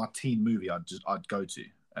probably my teen movie. I'd go to,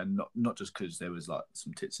 and not just because there was like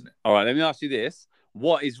some tits in it. All right, let me ask you this: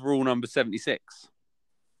 what is rule number 76?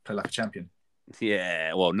 Play like a champion.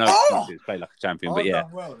 Yeah, well, no, play like a champion, but yeah,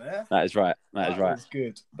 well there. That is right. That is right. That's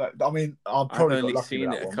good. I've probably only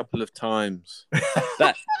seen it a couple of times.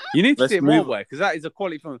 You need to see it more way because that is a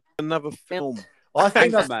quality film. Another film. I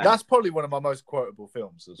think that's probably one of my most quotable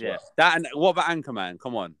films as well. That and what about Anchorman?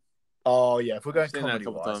 Come on. Oh yeah, if we're going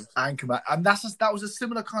comedy-wise, Anchorman, and that was a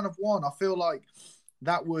similar kind of one. I feel like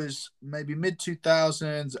that was maybe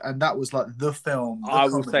mid-2000s, and that was like the film. I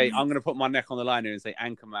will say, I'm going to put my neck on the line here and say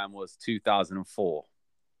Anchorman was 2004.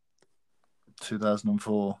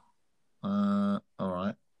 2004. All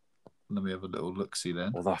right. Let me have a little look-see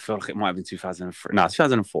then. Although I feel like it might have been 2003. No,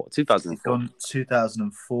 2004. 2004.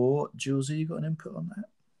 2004. Julesy, you got an input on that?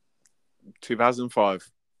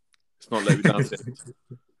 2005. It's not let me down.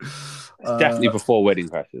 It's definitely before Wedding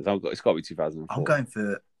Crashers. It's got to be 2004. I'm going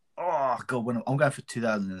for... Oh, God. I'm going for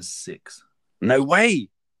 2006. No way.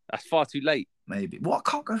 That's far too late. Maybe. Well, I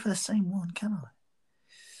can't go for the same one, can I?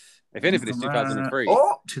 If anything, it's 2003.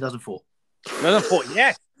 Oh, 2004. 2004.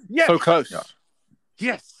 Yes. Yes. So close. Yeah.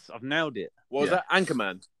 Yes. I've nailed it. What was that?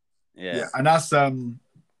 Anchorman. Yeah. And that's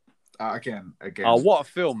again. Oh, what a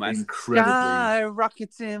film, man! Incredibly. Sky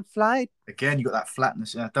rockets in flight. Again, you got that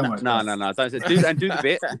flatness. Yeah, don't worry. No. Don't say. Do the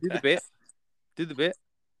bit. Do the bit.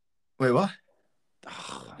 Wait, what?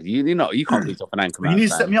 Oh, you know, you can't beat off an anchor. You need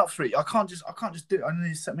to set me up for it. I can't just do it. I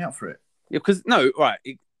need to set me up for it. Yeah, because no, right.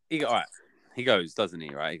 All right. He goes, doesn't he?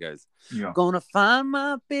 Right? He goes. Yeah. Gonna find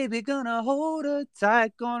my baby, gonna hold her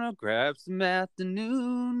tight, gonna grab some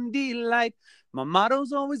afternoon delight. My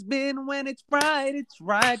motto's always been when it's right,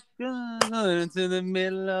 into the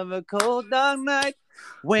middle of a cold dark night.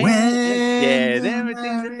 When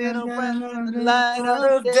everything's a little brighter in the light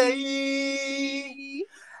of day.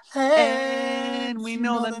 And we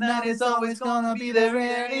know the night is always gonna be there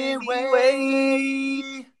anyway.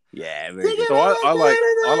 Yeah, very good. So I like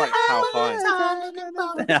How High.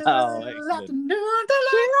 Oh, excellent.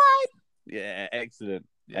 Yeah, excellent.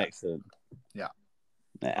 Excellent. Yeah.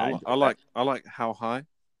 I like How High.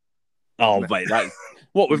 Oh, mate, that's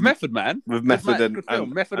what with Method Man. With Method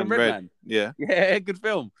and Method and Redman. Yeah. Yeah, good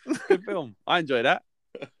film. Good film. I enjoy that.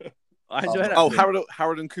 That. Oh,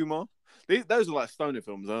 Harold and Kumar. Those are like stoner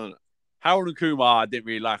films, aren't it? Harold and Kumar, I didn't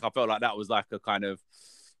really like. I felt like that was like a kind of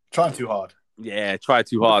trying too hard. Yeah, try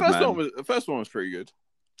too hard, man. The first one was pretty good.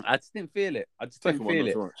 I just didn't feel it. I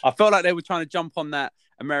felt like they were trying to jump on that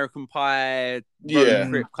American Pie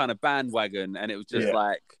trip kind of bandwagon, and it was just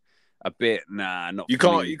like a bit not. You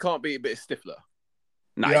can't be a bit Stifler.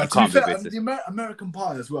 No, you can't be the American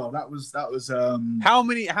Pie as well. That was. How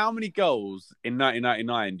many girls in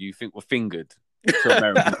 1999 do you think were fingered to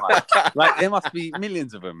American Pie? Like there must be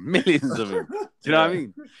millions of them. Do you know what I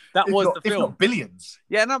mean? That was the film. If not billions.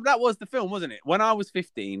 Yeah, no, that was the film, wasn't it? When I was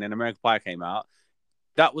 15 and American Pie came out,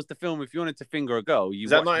 that was the film. If you wanted to finger a girl, you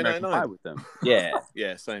watched American Pie with them. Yeah,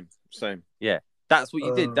 yeah, same. Yeah, that's what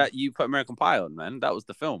you did. That you put American Pie on, man. That was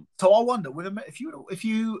the film. So I wonder,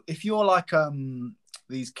 if you're like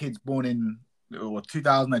these kids born in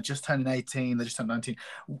 2000, they're just turning 18, they just turned 19.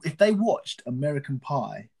 If they watched American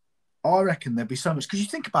Pie, I reckon there'd be so much, because you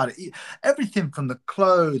think about it, everything from the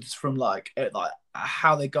clothes, from like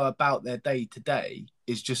how they go about their day to day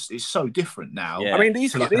is so different now. Yeah. I mean,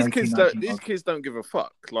 these kids don't give a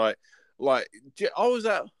fuck. Like I was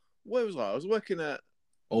at, where was I? I was working at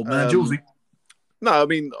Old Man Julesy. No, I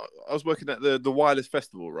mean I was working at the Wireless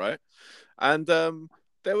Festival, right? And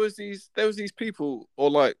there was these people, or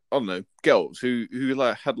like I don't know, girls who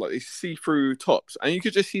like had like these see-through tops, and you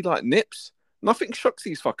could just see like nips. Nothing shocks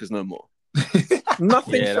these fuckers no more.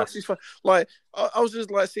 Nothing shocks these fuckers. Like I was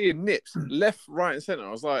just like seeing nips left, right, and center.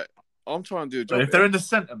 I was like, I'm trying to do a job. If they're in the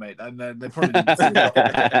center, mate, then they probably need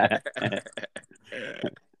to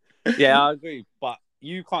see Yeah, I agree. But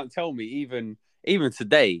you can't tell me even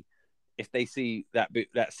today, if they see that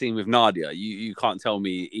scene with Nadia, you can't tell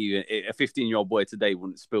me even a 15-year-old boy today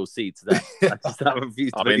wouldn't spill seed to that. I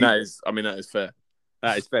refuse to that is fair.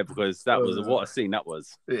 That is fair, because that was what a scene that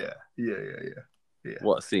was. Yeah.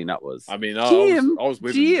 What a scene that was. I mean, I was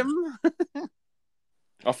with Jim.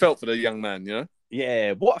 I felt for the young man, you know.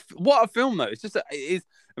 Yeah, what a film though. It's just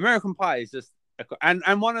American Pie is just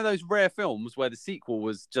and one of those rare films where the sequel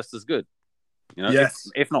was just as good. You know, yes,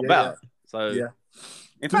 if not better. Yeah. So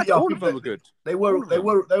in fact, all of them were good. They were all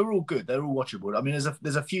good. They were all watchable. I mean,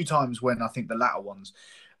 there's a few times when I think the latter ones,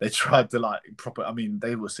 they tried to like proper. I mean,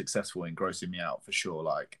 they were successful in grossing me out for sure.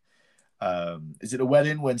 Like, is it a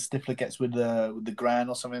wedding when Stifler gets with the gran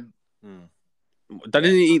or something?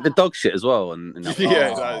 Didn't he eat the dog shit as well? And it's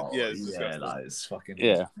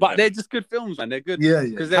fucking But they're just good films, man. They're good. Yeah.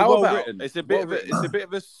 Because they're well written. It's a bit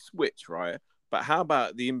of a switch, right? But how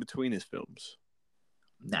about the In-Betweeners films?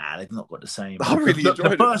 Nah, they've not got the same. I really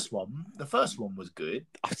enjoyed the first one. The first one was good.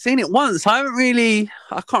 I've seen it once. I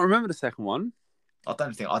can't remember the second one. I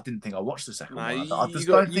didn't think I watched the second one. I just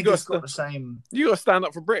don't think it's got the same. You got to stand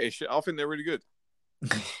up for British. I think they're really good.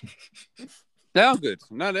 They are good.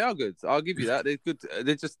 No, they are good. I'll give you that. They're good.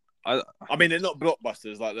 They're just. I mean, they're not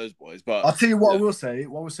blockbusters like those boys, but I'll tell you what I will say.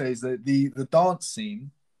 What I will say is that the dance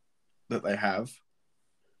scene that they have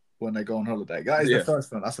when they go on holiday. That is the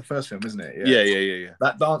first film. That's the first film, isn't it? Yeah.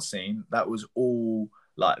 That dance scene, that was all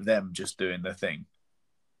like them just doing their thing.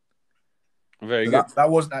 Very good.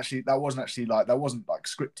 That wasn't actually like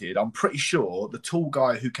scripted. I'm pretty sure the tall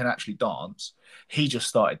guy who can actually dance, he just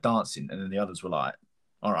started dancing, and then the others were like,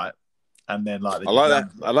 "All right." And then like I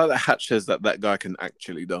like that Hatch says that guy can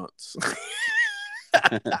actually dance.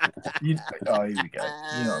 Here we go. You know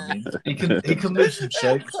what I mean? He can move some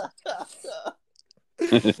shapes.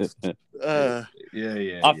 I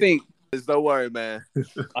think don't worry, man.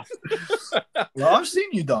 Well, I've seen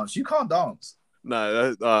you dance. You can't dance.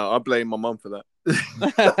 No, I blame my mum for that.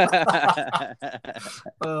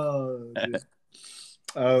 Oh,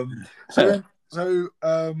 dear. So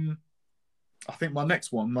I think my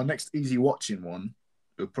next easy watching one,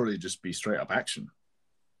 would probably just be straight up action.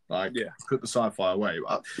 Like, put the sci-fi away.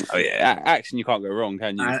 Oh yeah, action you can't go wrong,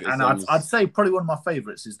 can you? And I'd say probably one of my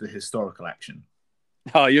favourites is the historical action.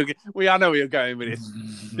 Oh, I know where you're going with this.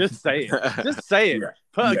 Just say it. Just say it.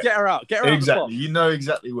 Get her out. Get her exactly. out the box. You know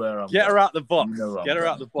exactly where I'm. Get her out the box. You know Get her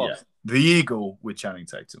out the box. Yeah. The Eagle with Channing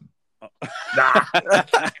Tatum.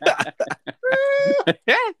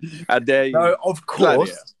 How dare you? No, of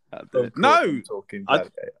course. No. Talking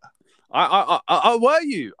I were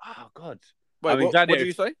you? Oh God. Wait, what did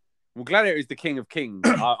you say? Well, Gladiator is the king of kings.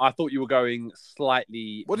 I thought you were going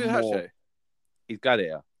slightly. What did Hatch say? He's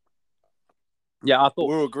Gladiator. Yeah, I thought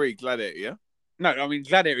we'll agree. Gladiator, yeah. No, I mean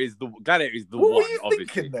Gladiator is the what one. Were you obviously.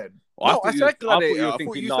 Thinking then? Well, I said Gladiator. I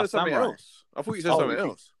thought you said something else. I thought you said something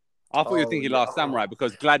else. I thought you were thinking Last Samurai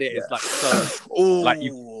because Gladiator is like so. Like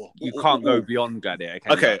you can't go beyond Gladiator.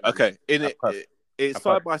 Okay. It's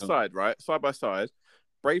side by side, right? Side by side.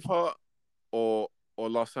 Braveheart or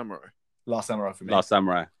Last Samurai. Last Samurai for me. Last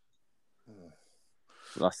Samurai.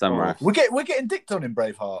 We're getting dicked on in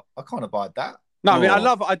Braveheart. I can't abide that. No, I mean I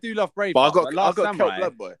do love Braveheart. But I got Samurai.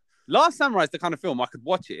 Blood boy. Last Samurai is the kind of film I could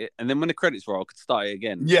watch it, and then when the credits roll, I could start it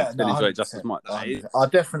again. Yeah, and enjoy it just as much. I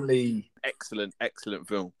definitely excellent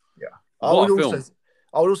film. Yeah, I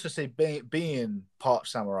would also say being part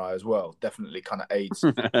Samurai as well definitely kind of aids.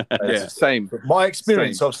 Yeah, same. But my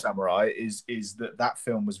experience of Samurai is that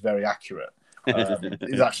film was very accurate.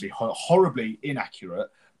 It's actually horribly inaccurate,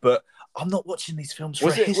 but I'm not watching these films for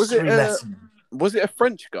a history lesson. Was it a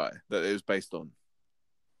French guy that it was based on?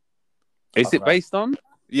 Is it based on?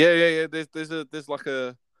 Yeah. There's like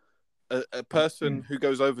a person who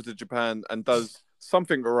goes over to Japan and does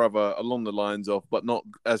something or other along the lines of, but not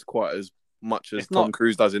as quite as much as Tom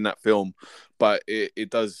Cruise does in that film. But it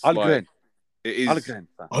does. It is.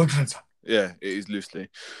 Yeah, it is loosely.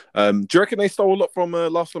 Do you reckon they stole a lot from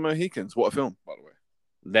Last of the Mohicans? What a film, by the way.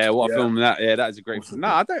 A film that is a great film. No,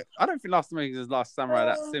 I don't think Last of the Mohicans is Last Samurai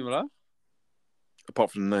that similar.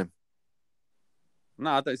 Apart from the name.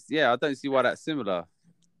 No, I don't see why that's similar.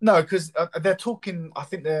 No, because they're talking. I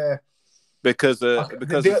think they're because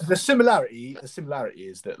the similarity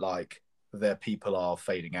is that like their people are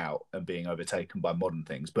fading out and being overtaken by modern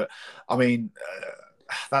things. But I mean,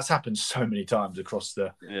 that's happened so many times across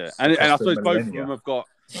the and I suppose both of them have got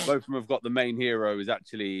the main hero is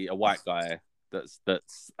actually a white guy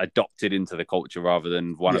that's adopted into the culture rather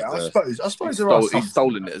than one of the. I suppose he's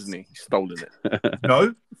stolen it, isn't he? He's stolen it.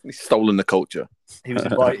 No, he's stolen the culture. He was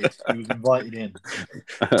invited in.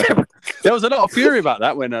 There was a lot of fury about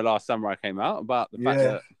that when Last Samurai came out about the fact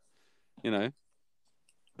that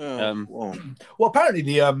well,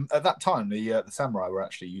 apparently at that time the samurai were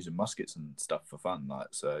actually using muskets and stuff for fun, like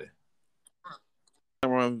so.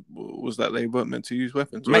 Samurai was that they weren't meant to use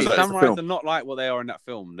weapons. Mate, samurais are not like what they are in that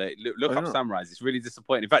film. They look up samurais. It's really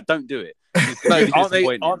disappointing. In fact, don't do it. Aren't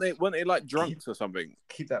they? Weren't they like drunks or something?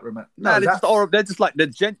 Keep that remote. No, they're just like the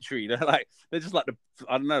gentry. They're just like the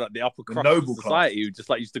upper crust of society who just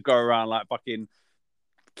like used to go around like fucking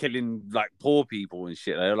killing like poor people and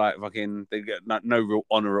shit. They're like fucking. They get no real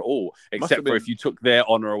honor at all, except for if you took their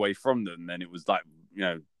honor away from them, then it was like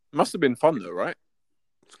Must have been fun though, right?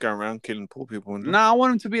 Going around killing poor people. I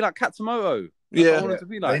want them to be like Katsumoto. I want them to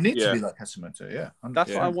be like. They need to be like Katsumoto. Yeah, that's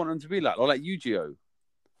what I want them to be like, or like Yu-Gi-Oh.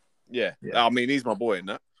 Yeah, I mean he's my boy in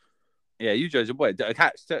that. Yeah, Yu-Gi-Oh's your boy.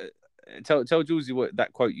 Tell Julesy what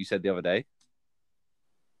that quote you said the other day.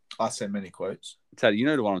 I said many quotes. Tell you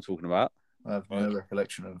know the one I'm talking about. I have no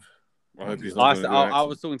recollection of. I hope he's not. I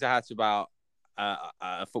was talking to Hatch about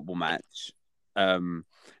a football match, and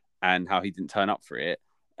how he didn't turn up for it.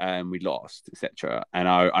 We lost, etc. And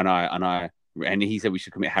he said we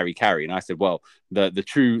should commit Harry Carey, and I said, well, the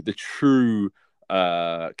true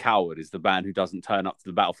coward is the man who doesn't turn up to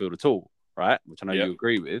the battlefield at all, right? Which I know you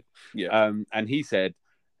agree with. Yeah. And he said,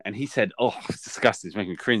 oh, it's disgusting. It's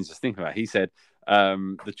making me cringe just thinking about it. He said,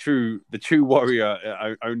 the true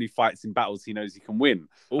warrior only fights in battles he knows he can win.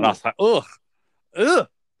 Ooh. And I was like, ugh.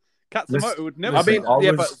 Katsumoto would never.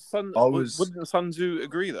 Wouldn't Sun Tzu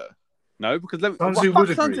agree though? No, because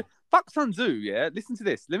fuck Sun Tzu. Yeah, listen to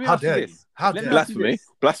this. Let me ask you this.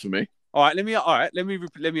 Blasphemy. All right. Let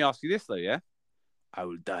me ask you this though. Yeah, I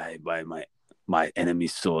will die by my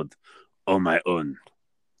enemy's sword on my own.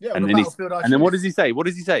 Yeah, and then what does he say?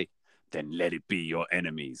 Then let it be your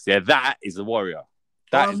enemies. Yeah, that is a warrior.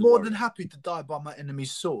 I'm more than happy to die by my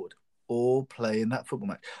enemy's sword or play in that football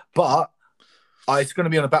match. But It's going to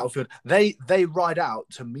be on a battlefield. They ride out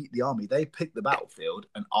to meet the army. They pick the battlefield,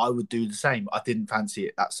 and I would do the same. I didn't fancy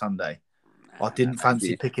it that Sunday. I didn't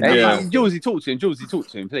fancy picking that battlefield. Julesy, talk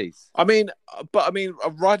to him, please. I mean,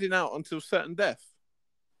 riding out until certain death.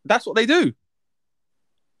 That's what they do.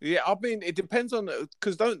 Yeah, I mean, it depends on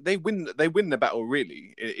because they win the battle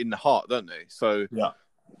really in the heart, don't they? So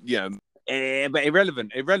yeah, but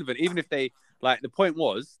irrelevant. Even if they like, the point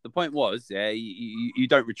was, yeah, you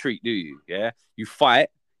don't retreat, do you? Yeah, you fight.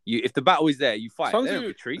 If the battle is there, you fight. They don't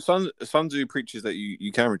retreat. Sun Tzu preaches that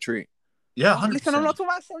you can retreat. Yeah, 100%. Listen, I'm not talking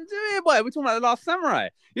about Sun Tzu here, boy. We're talking about the Last Samurai.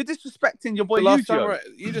 You're disrespecting your boy Yujo.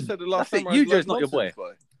 You just said the Last Samurai. Yujo's not your boy.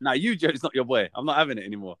 No, Yujo's not your boy. I'm not having it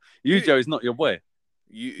anymore. Yujo is not your boy.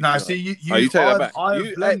 You take that back. I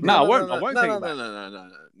won't take it back. No.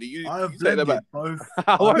 I have blended both.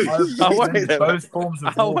 I won't both forms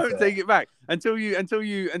of warfare. I won't take it back until you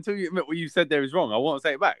admit what you said there is wrong. I won't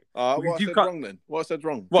take it back. What I said wrong then? What I said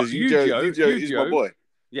wrong? What, Yujo is my boy.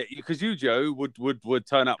 Yeah, because Yujo would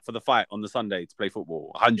turn up for the fight on the Sunday to play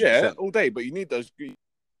football. 100%. Yeah, all day. But you need those.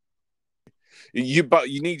 But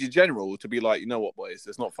you need your general to be like, you know what, boys,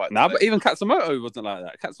 let's not fight. No, but even Katsumoto wasn't like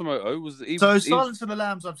that. Katsumoto was. Silence of the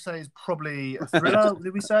Lambs, I'd say, is probably a thriller.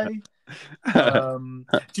 Did we say? Do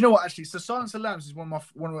you know what? Actually, so Silence of the Lambs is one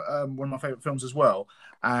of my favorite films as well.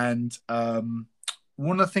 And one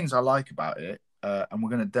of the things I like about it, and we're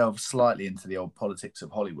going to delve slightly into the old politics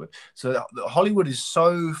of Hollywood. So Hollywood is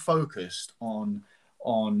so focused on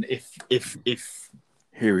if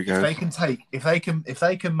here we go. If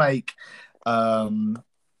they can make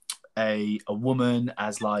a woman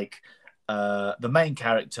as like the main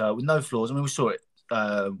character with no flaws. I mean, we saw it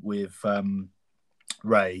with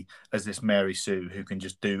Ray as this Mary Sue who can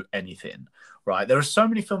just do anything, right? There are so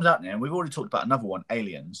many films out there, and we've already talked about another one,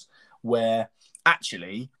 Aliens, where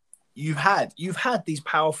actually you've had these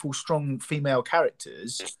powerful, strong female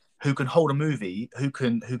characters who can hold a movie, who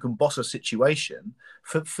can boss a situation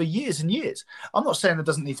for years and years. I'm not saying there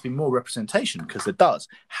doesn't need to be more representation, because there does.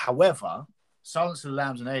 However, Silence of the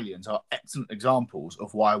Lambs and Aliens are excellent examples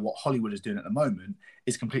of why what Hollywood is doing at the moment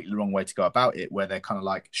is completely the wrong way to go about it, where they're kind of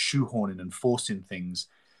like shoehorning and forcing things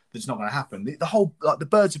that's not going to happen. The whole, like the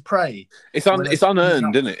Birds of Prey. It's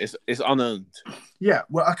unearned, isn't it? It's unearned. Yeah.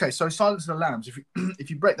 Well, okay. So Silence of the Lambs, if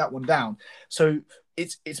you break that one down, so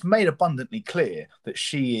it's made abundantly clear that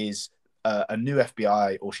she is a new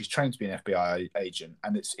FBI, or she's trained to be an FBI agent,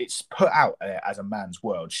 and it's put out as a man's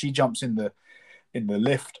world. She jumps in the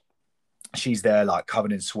lift. She's there like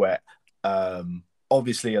covered in sweat,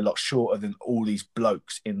 obviously a lot shorter than all these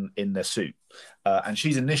blokes in their suit. And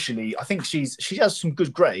she's initially, I think she has some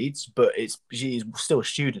good grades, but she's still a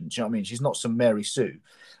student. Do you know what I mean? She's not some Mary Sue.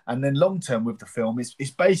 And then long term with the film is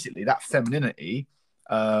basically that femininity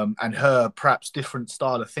and her perhaps different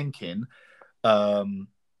style of thinking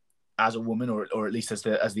as a woman, or at least as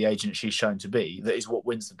the agent she's shown to be, that is what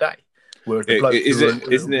wins the day. Whereas the bloke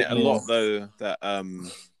isn't it a lot though that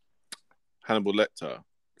Hannibal Lecter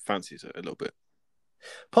fancies it a little bit?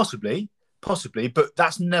 Possibly, but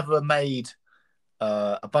that's never made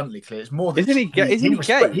abundantly clear. It's more that isn't he gay?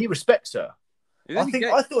 He respects her.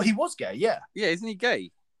 I thought he was gay. Yeah. Yeah, isn't he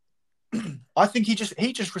gay? I think he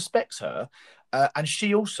just respects her, and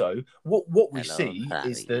she also. What we see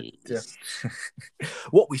is that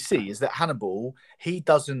what we see is that Hannibal, he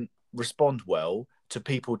doesn't respond well to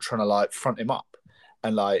people trying to like front him up,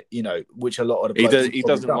 and like, you know, which a lot of the he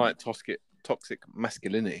doesn't like toxic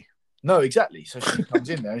masculinity. No, exactly. So she comes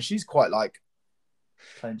in there and she's quite like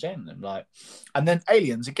plain Jane them, like. And then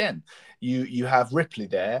Aliens again. You have Ripley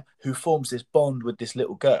there who forms this bond with this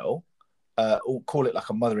little girl, or call it like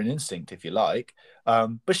a mothering instinct if you like.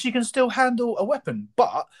 But she can still handle a weapon.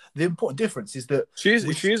 But the important difference is that she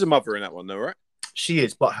is a mother in that one, though, right? She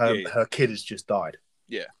is, but her kid has just died.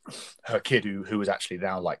 Yeah, her kid who was actually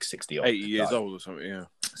now like 60 or 80 years old or something. Yeah,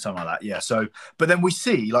 something like that. Yeah. So, but then we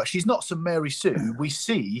see, like, she's not some Mary Sue. We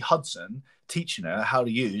see Hudson teaching her how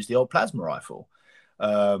to use the old plasma rifle,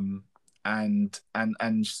 and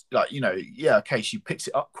like, you know, yeah, okay, she picks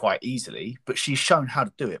it up quite easily, but she's shown how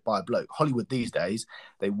to do it by a bloke. Hollywood these days,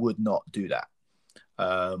 they would not do that,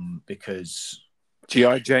 because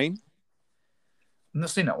G.I. Jane. I've not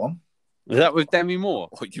seen that one. Is that with Demi Moore?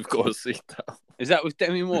 Oh, you've got to see that. Is that with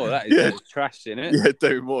Demi Moore? That is trash, isn't it? Yeah,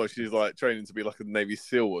 Demi Moore. She's like training to be like a Navy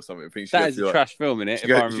SEAL or something. I think that is a trash film, innit? She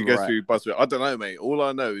goes through buzzword. I don't know, mate. All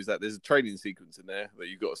I know is that there's a training sequence in there that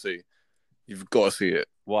you've got to see. You've got to see it.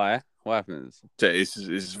 Why? What happens?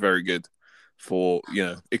 It's very good for, you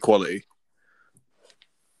know, equality.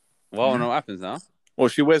 Well, I don't know what happens now. Well,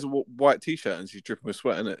 she wears a white t-shirt and she's dripping with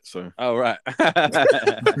sweat in it. So. Oh, right.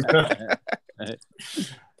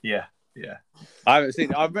 Yeah. Yeah. I haven't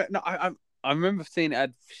seen it. I remember seeing it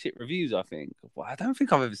had shit reviews, I think. But I don't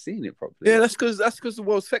think I've ever seen it properly. Yeah, that's because the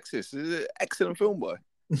world's sexiest. It's an excellent film, boy.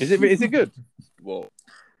 Is it good? Well,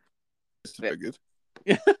 it's very good.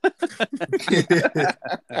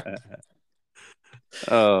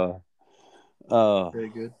 Oh. Very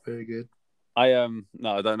good, very good. No,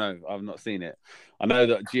 I don't know. I've not seen it. I know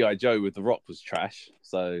that G.I. Joe with The Rock was trash.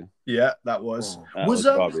 So yeah, that was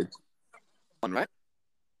garbage. One, right?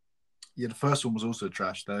 Yeah, the first one was also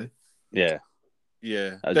trash though. Yeah.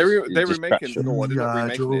 Yeah. They're remaking no, they're not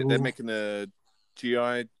remaking it. They're making a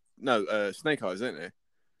Snake Eyes, aren't they?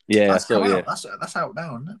 Yeah, that's out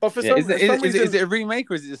now, isn't it? But for some reason, is it a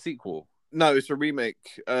remake or is it a sequel? No, it's a remake.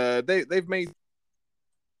 They've made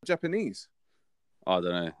Japanese. I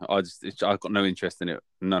don't know. I've got no interest in it.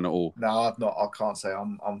 None at all. No, I've not. I can't say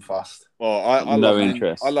I'm fussed. Well, I no love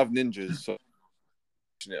interest. I love ninjas, so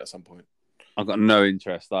it at some point. I've got no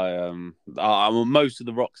interest. I most of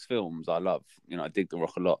the Rock's films I love. You know, I dig the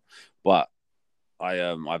Rock a lot, but I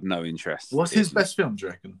have no interest. What's his best film, do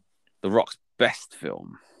you reckon? The Rock's best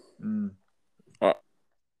film. Right.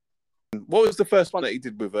 What was the first one that he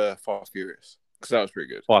did with Fast Furious? Because that was pretty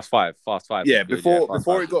good. Fast Five. Yeah,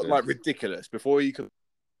 before it got like ridiculous. Before you could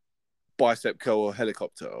bicep curl a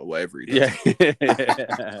helicopter or whatever he does. Yeah.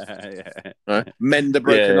 Right? Mend a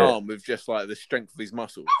broken arm with just like the strength of his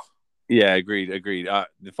muscles. Yeah, agreed.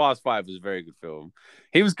 The Fast Five was a very good film.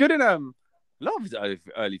 He was good in a lot of his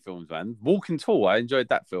early films, man. Walking Tall, I enjoyed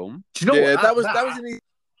that film. Do you know what? That was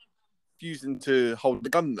using to hold the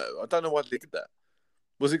gun though. I don't know why they did that.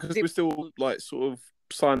 Was it because he was still like sort of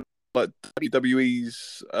signed like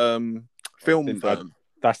WWE's film firm?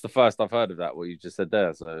 That's the first I've heard of that. What you just said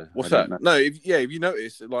there. So what's that? Know. No, if you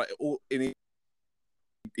notice, like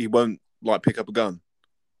he won't like pick up a gun.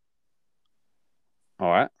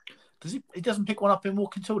 All right. Does he? He doesn't pick one up in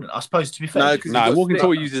Walking Tall. I suppose, to be fair. No, Walking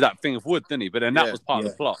Tall uses that thing of wood, didn't he? But then that was part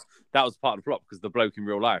of the plot. That was part of the plot because the bloke in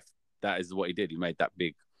real life, that is what he did. He made that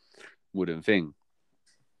big wooden thing.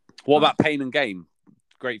 What about Pain and Gain?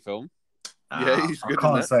 Great film. Yeah, he's good.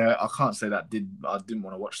 I can't say that. I didn't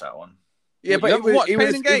want to watch that one. Yeah, but he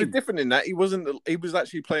was different in that. He wasn't. He was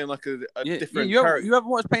actually playing like a different character. You haven't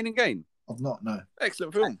watched Pain and Gain? I've not. No.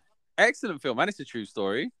 Excellent film. Excellent film, and it's a true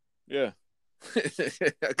story. Yeah.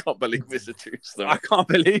 I can't believe it's a true story. I can't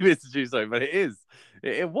believe it's a true story, but it is.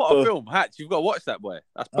 What a film, Hatch! You've got to watch that, boy.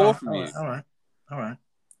 That's poor from you. All right.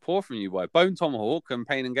 Poor from you, boy. Bone Tomahawk and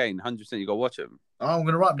Pain and Gain, 100%. You got to watch them. Oh, I'm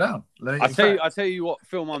going to write them down. I tell you what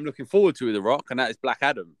film I'm looking forward to with The Rock, and that is Black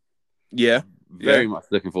Adam. Yeah, very much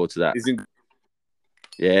looking forward to that.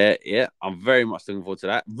 Yeah, I'm very much looking forward to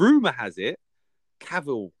that. Rumor has it,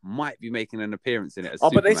 Cavill might be making an appearance in it. As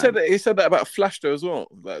Superman. But they said that about Flash though as well.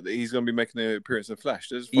 That he's going to be making an appearance in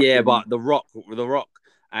Flash. Yeah, but The Rock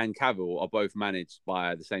and Cavill are both managed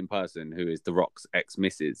by the same person, who is The Rock's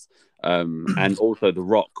ex-missus. And also The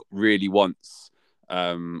Rock really wants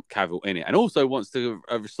Cavill in it, and also wants to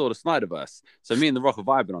restore the Snyderverse. So me and The Rock are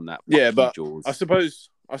vibing on that. Yeah, but I suppose.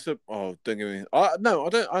 Oh, don't get me. I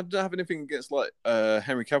don't have anything against like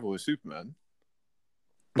Henry Cavill as Superman.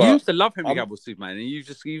 But you used to love Henry Cavill as Superman, and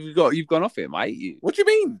you've gone off him. I hate you. What do you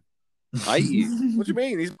mean? I hate you. What do you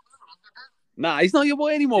mean? He's not your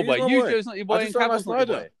boy anymore. But Joe's not your boy, and Cavill's not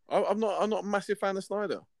your boy. I'm not a massive fan of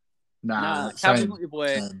Snyder. Nah, Cavill's not your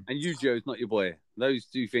boy, and Joe's not your boy. Those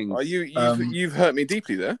two things. You've hurt me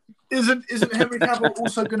deeply there. Isn't Henry Cavill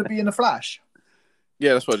also going to be in the Flash?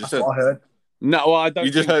 Yeah, that's what I just said. What I heard. No, well, I don't.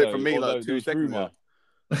 You just heard it from so. me like 2 seconds ago.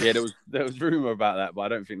 Yeah, there was rumor about that, but I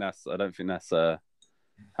don't think that's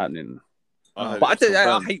happening. But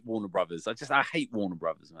I hate Warner Brothers. I hate Warner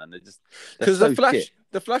Brothers, man. Because the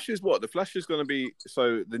Flash is what? The Flash is going to be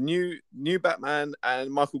the new Batman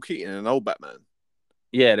and Michael Keaton and old Batman.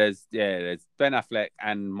 Yeah, there's Ben Affleck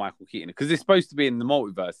and Michael Keaton, because it's supposed to be in the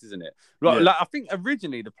multiverse, isn't it? Like I think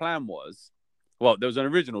originally the plan was, there was an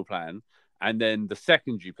original plan, and then the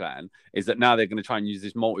secondary plan is that now they're going to try and use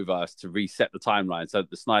this multiverse to reset the timeline so that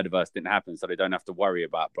the Snyderverse didn't happen, so they don't have to worry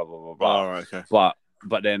about blah blah blah blah. Oh, okay.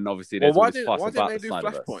 But then obviously there's why all this fuss didn't about they the do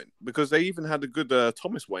Snyderverse. Flashpoint? Because they even had a good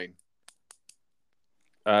Thomas Wayne.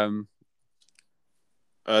 I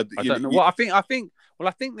don't know. Well, I think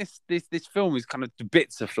this film is kind of the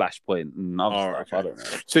bits of Flashpoint and other stuff. Okay. I don't know.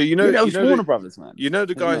 So it's Warner Brothers, man. You know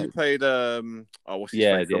the guy who played what's his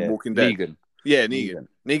name from Walking Dead? Negan. Yeah, Negan.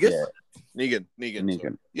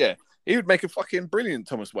 Negan. Yeah, he would make a fucking brilliant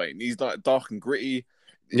Thomas Wayne. He's like dark and gritty.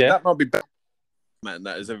 Yeah, that might be better man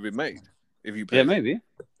that has ever been made. If you play maybe.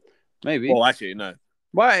 Well, actually, no.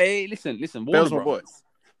 Well, hey, listen.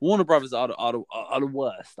 Warner Brothers are the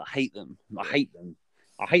worst. I hate them.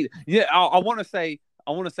 Yeah, I want to say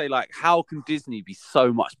I want to say like, how can Disney be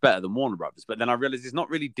so much better than Warner Brothers? But then I realized it's not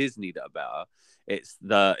really Disney that are better. It's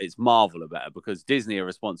Marvel are better because Disney are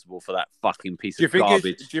responsible for that fucking piece of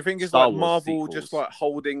garbage. Do you think it's Star like Wars Marvel sequels. just like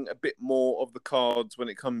holding a bit more of the cards when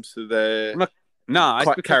it comes to their No, it's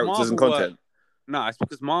because characters and content? It's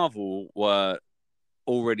because Marvel were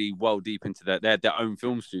already well deep into their own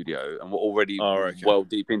film studio and were already well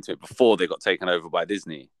deep into it before they got taken over by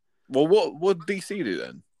Disney. Well, what DC do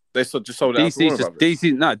then? They just sold it out to Warner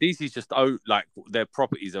Brothers. DC's just like their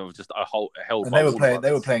properties are just held and by Warner Brothers.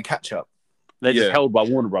 They were playing catch up. They're just held by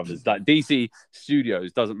Warner Brothers. Like DC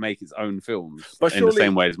Studios doesn't make its own films but in the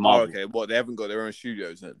same way as Marvel. Okay, they haven't got their own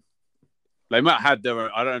studios then. They might have their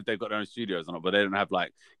own. I don't know if they've got their own studios or not, but they don't have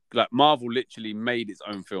like Marvel literally made its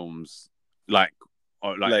own films, like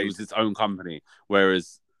it was its own company.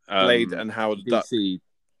 Whereas Blade and Howard DC,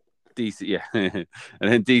 yeah, and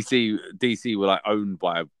then DC were like owned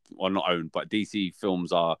by, or not owned, but DC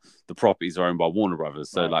films are the properties are owned by Warner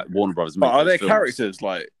Brothers. So like Warner Brothers. But are there characters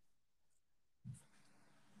like?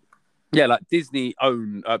 Yeah, like Disney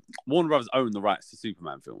Warner Brothers own the rights to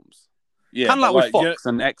Superman films. Yeah, kind of like with Fox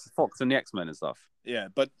and the X-Men and stuff. Yeah,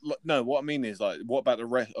 but no, what I mean is like, what about the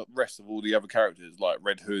rest of all the other characters like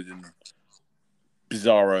Red Hood and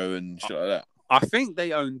Bizarro and shit like that? I think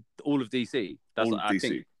they own all of DC. That's all what of I DC.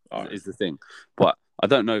 think Right. is the thing. But I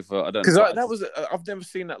don't know if because that was I've never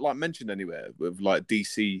seen that like mentioned anywhere with like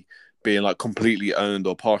DC being like completely owned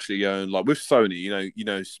or partially owned. Like with Sony, you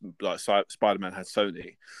know, like Spider-Man had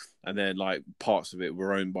Sony, and then like parts of it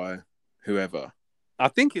were owned by whoever. I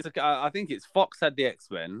think it's Fox had the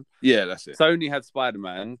X-Men. Yeah, that's it. Sony had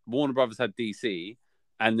Spider-Man. Warner Brothers had DC,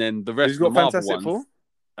 and then the rest of the Marvel Fantastic ones.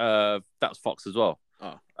 That was Fox as well.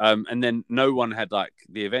 Oh. And then no one had like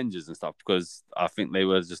the Avengers and stuff because I think they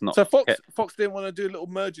were just not. So Fox didn't want to do a little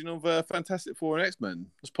merging of Fantastic Four and X-Men.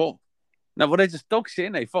 That's poor. No, well, they're just dog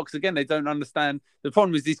shit, innit? Fox again. They don't understand. The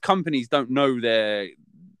problem is these companies don't know the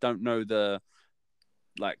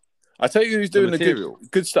like. I tell you who's doing the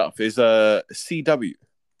good stuff is CW.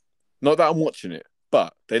 Not that I'm watching it,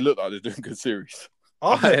 but they look like they're doing good series.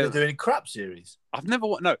 I heard they're doing crap series. I've never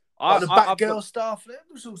watched. No, the Batgirl stuff. It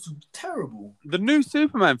was also terrible. The new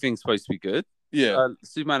Superman thing's supposed to be good. Yeah,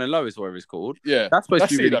 Superman and Lois, whatever it's called. Yeah, that's supposed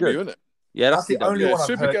to be really CW, good. isn't it? Yeah, that's the only one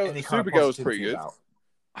I've heard any kind of Supergirl's pretty good. About.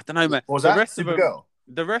 I don't know, man. What was that Supergirl?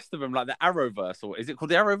 The rest of them, like the Arrowverse, or is it called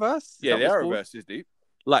the Arrowverse? Yeah, the Arrowverse is deep.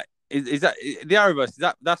 Like, is that the Arrowverse?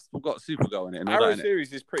 That's got Supergirl in it. Arrow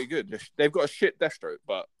series is pretty good. They've got a shit Deathstroke,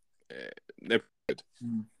 but they're good.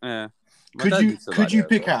 Yeah. Could you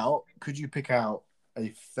pick out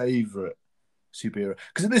a favorite superhero?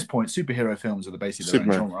 Because at this point, superhero films are basically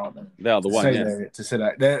their own genre, aren't they? They are the one. Yeah. To say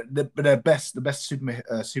that they're the best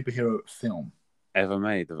superhero film ever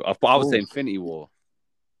made. I would say Infinity War.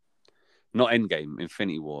 Not Endgame,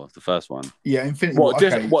 Infinity War, the first one. Yeah, Infinity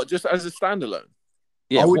War. Just as a standalone?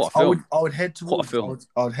 Yeah, I would head towards.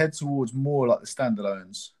 I would head towards more like the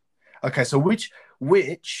standalones. Okay, so which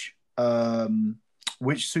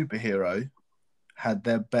superhero had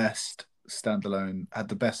the best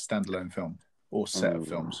standalone film or set of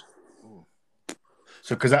films?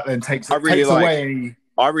 So because that then takes away.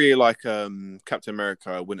 I really like Captain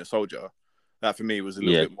America: Winter Soldier. That for me was a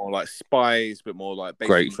little bit more like spies, a bit more like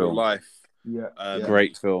based on real life. Yeah,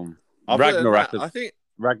 great film. Ragnarok. I think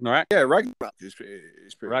Ragnarok. Yeah, Ragnarok is pretty.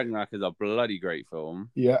 Ragnarok is a bloody great film.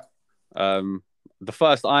 Yeah. The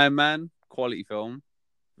first Iron Man, quality film.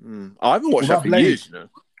 I haven't watched that for years. You know.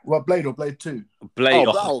 What, Blade or Blade 2? Blade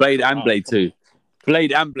and Blade 2.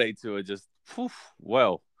 Blade and Blade 2 are just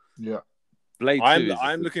Yeah. Blade 2.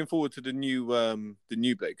 I'm looking forward to the new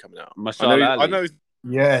Blade coming out. I know.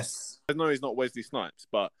 Yes. I know he's not Wesley Snipes,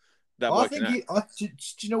 but do you know what?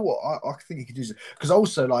 I think he could do it. Because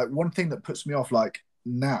also, like, one thing that puts me off, like,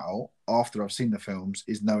 now, after I've seen the films,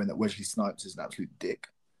 is knowing that Wesley Snipes is an absolute dick.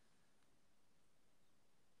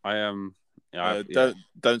 I am.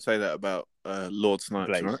 Don't say that about Lord Snipes,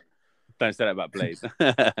 Blade. right? Don't say that about Blade.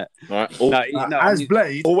 Right.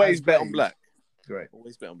 Blade, always bet on black. Great.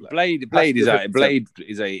 Always bet on black. Blade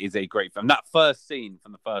is a great film. That first scene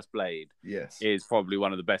from the first Blade, is probably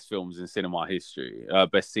one of the best films in cinema history.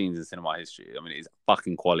 Best scenes in cinema history. I mean, it's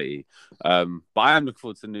fucking quality. But I am looking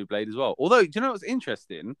forward to the new Blade as well. Although, do you know what's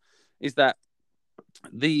interesting is that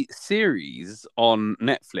the series on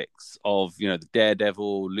Netflix of the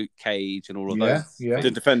Daredevil, Luke Cage, and all of those,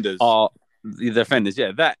 the Defenders are the Defenders.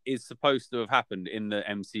 Yeah, that is supposed to have happened in the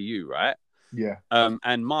MCU, right? Yeah.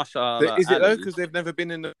 And Marsha, is it though? Because they've never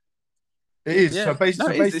been in the. It is. Yeah. So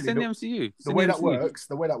basically, it's in the MCU. The way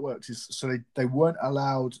that works is so they weren't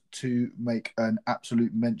allowed to make an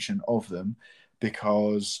absolute mention of them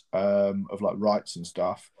because of like rights and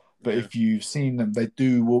stuff. But Yeah. if you've seen them, they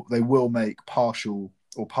will make partial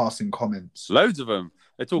or passing comments. Loads of them.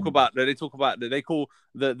 They talk about that. They call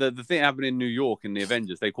the thing happening in New York in the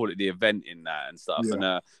Avengers. They call it the event in that and stuff. Yeah.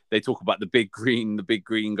 And they talk about the big green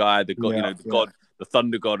guy, the god, Yeah, the god, the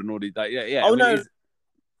Thunder God, and all these. Yeah. Oh, I mean, no.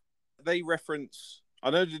 They reference. I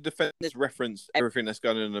know the Defenders reference everything that's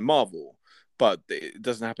going on in the Marvel, but it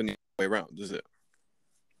doesn't happen the other way around, does it?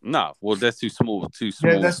 No, well, they're too small.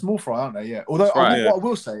 Yeah, they're small fry, aren't they? Yeah. Although Right, what I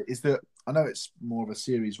will say is that I know it's more of a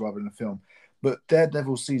series rather than a film, but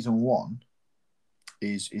Daredevil season 1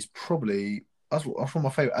 is probably that's one of my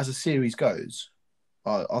favorite as a series goes.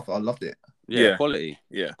 I loved it. Yeah, quality.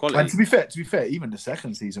 Yeah, quality. And to be fair, even the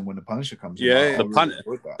second season when the Punisher comes Yeah, in,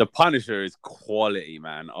 the Punisher is quality,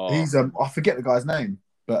 man. Oh. He's I forget the guy's name,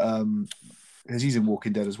 but because he's in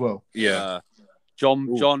Walking Dead as well. Yeah,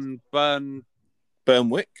 John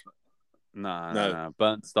Burnwick. No.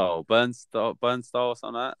 Bernstyle or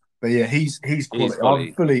something like that. But yeah, he's quality. He's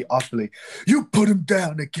quality. I fully. You put him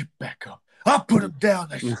down and get back up. I put him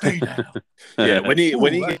down and stay down. Yeah, when he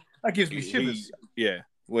that gives me shivers.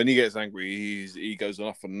 When he gets angry, he goes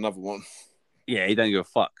off on another one. Yeah, he don't give a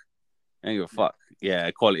fuck. Yeah,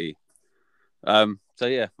 quality. So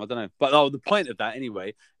yeah, I don't know. But the point of that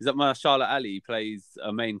anyway is that Mahershala Ali plays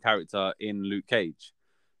a main character in Luke Cage,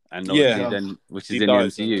 and which is in the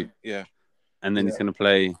MCU. Yeah, and then he's going to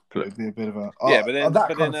play. It'd be a bit of a but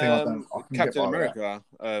then Captain America.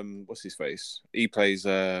 What's his face? He plays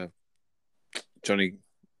Johnny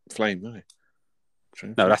Flame, doesn't he?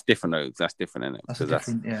 No, that's different though. That's different, isn't it? That's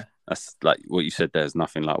different, yeah. That's like what you said. There's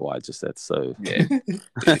nothing like what I just said. So yeah.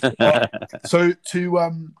 So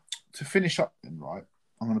to finish up, then, right?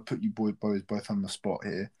 I'm going to put you boys both on the spot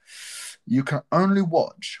here. You can only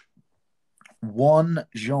watch one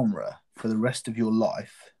genre for the rest of your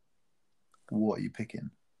life. What are you picking?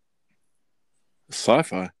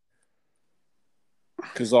 Sci-fi.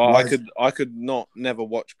 Because I could not never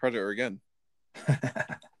watch Predator again.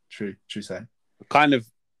 True say. Kind of,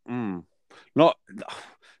 not.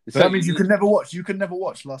 So that means you could never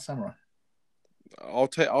watch Last Samurai. I'll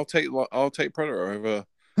take Predator over.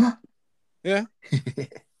 Yeah.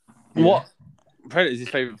 What? Predator is his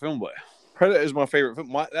favorite film, boy. Predator is my favorite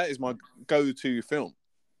film. That is my go-to film.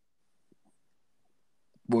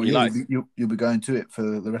 Well, you'll be going to it for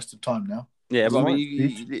the rest of time now. Yeah, but I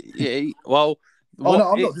mean, well.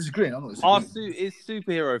 I'm not disagreeing. Is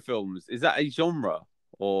superhero films, is that a genre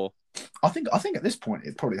or? I think at this point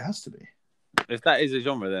it probably has to be. If that is a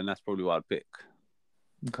genre, then that's probably what I'd pick.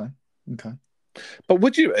 Okay. But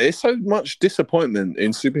it's so much disappointment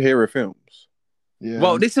in superhero films. Yeah.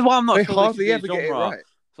 Well, this is why I'm not they sure hardly they ever should be a get it genre. right.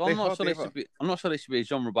 So I'm not sure they should be a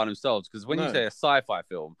genre by themselves, because when you say a sci-fi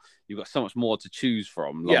film, you've got so much more to choose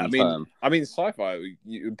from. I mean, sci-fi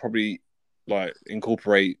you would probably like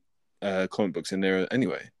incorporate comic books in there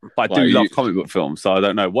anyway. But I do love comic book films, so I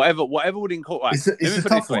don't know. Whatever would incorporate. It's a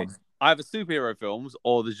tough one. Either superhero films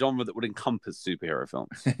or the genre that would encompass superhero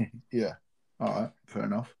films. Yeah. All right. Fair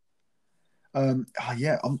enough. I'm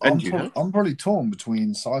probably torn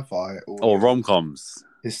between sci-fi or rom-coms.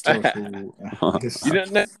 Historical.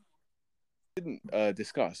 Didn't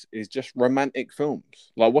discuss is just romantic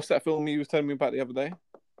films. Like, what's that film you was telling me about the other day?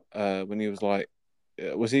 When he was like,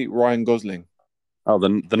 was he Ryan Gosling? Oh, the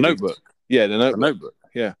Notebook. Yeah, the Notebook.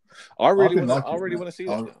 Yeah, I really want to see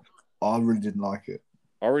that. I really didn't like it.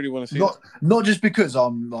 I really want to see it. Not just because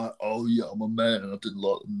I'm like, oh yeah, I'm a man and I didn't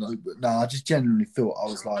like the Notebook. No, I just genuinely thought I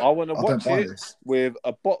was like, I want to watch it with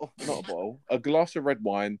a glass of red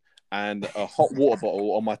wine and a hot water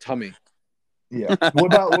bottle on my tummy. Yeah.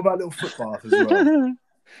 What about little foot bath as well?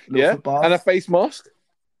 And a face mask.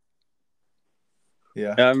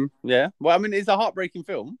 Yeah. Yeah. Well, I mean, it's a heartbreaking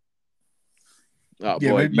film. Oh,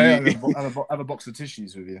 yeah, boy, have a box of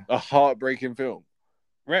tissues with you. A heartbreaking film.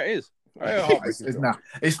 Right, it is.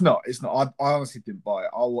 It's not. I honestly didn't buy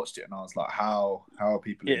it. I watched it and I was like, how are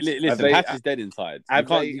people? Yeah, listen, Hatch is dead inside. Have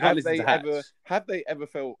they ever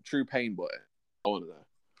felt true pain, boy? I want to know.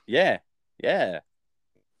 Yeah.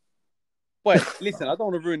 Wait, listen, I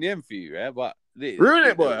don't want to ruin the end for you, yeah, but ruin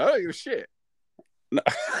it, boy. I don't give a shit. No.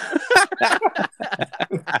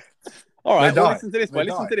 All right, well, listen to this.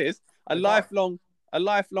 Listen to this. A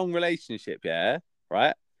lifelong relationship, yeah,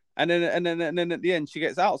 right? And then at the end, she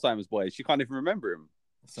gets Alzheimer's, boy. She can't even remember him.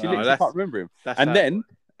 She literally can't remember him. And then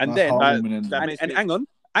hang on.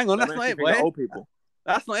 That's not it, boy. Old people.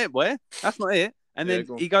 That's not it, boy. That's not it. And then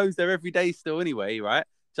he goes there every day still, anyway, right?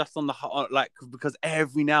 Just on the because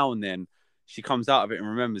every now and then she comes out of it and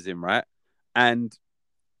remembers him, right? And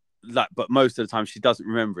but most of the time she doesn't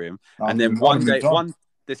remember him. And then one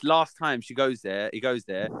this last time he goes there,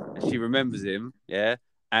 and she remembers him, yeah,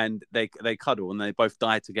 and they cuddle and they both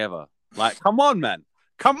die together. Like, come on, man,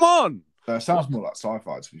 come on. It sounds more like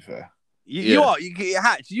sci-fi, to be fair. You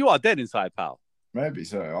are dead inside, pal. Maybe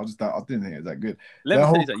so. I didn't think it was that good. Let me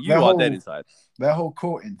tell you something. You are dead inside. Their whole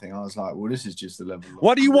courting thing, I was like, well, this is just the level.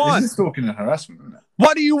 What do you want? This is stalking and harassment, isn't it?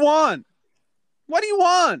 What do you want? What do you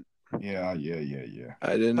want? Yeah.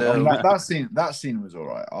 I don't know. I mean, that scene was all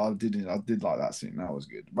right. I did like that scene. That was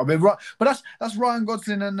good. I mean, but that's Ryan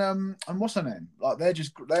Gosling and what's her name? Like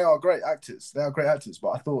they are great actors. They are great actors. But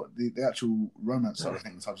I thought the actual romance side of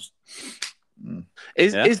things, I just.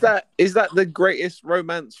 Is that the greatest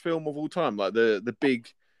romance film of all time? Like the big,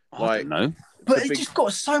 like, no. But it just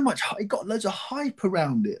got so much. It got loads of hype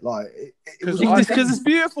around it. Like it was because it's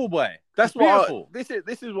beautiful, boy. That's beautiful. This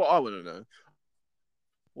is what I want to know.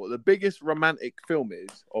 What the biggest romantic film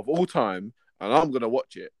is of all time, and I'm gonna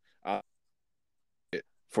watch it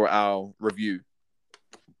for our review.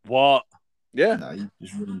 What? Yeah. No, you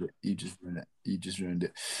just ruined it. You just ruined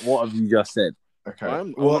it. What have you just said?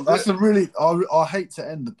 Okay. Well, that's a really. I hate to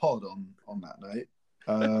end the pod on that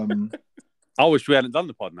note. I wish we hadn't done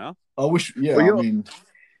the pod now. I wish. Yeah, well, I mean,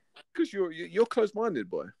 because you're close-minded,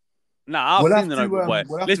 boy. I've seen the Notebook, boy.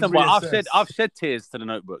 Listen, boy, I've shed tears to the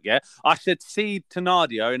Notebook. Yeah, I shed seed to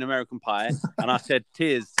Nadia in American Pie, and I shed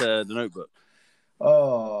tears to the Notebook.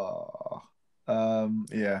 Oh.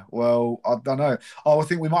 Yeah. Well, I don't know. I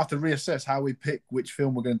think we might have to reassess how we pick which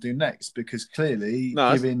film we're going to do next, because clearly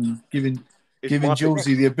giving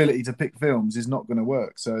Julesy the ability to pick films is not going to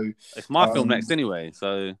work. So it's my film next anyway.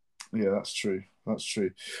 So yeah, that's true.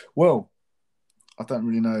 Well, I don't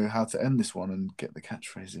really know how to end this one and get the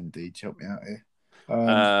catchphrase in. Deej, help me out here.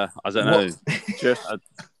 I don't know. just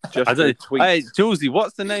I don't. Tweet. Hey, Julesy,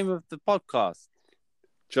 what's the name of the podcast?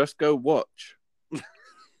 Just go watch.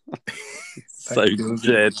 So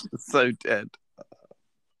dead. So dead.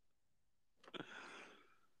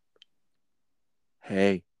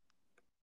 Hey.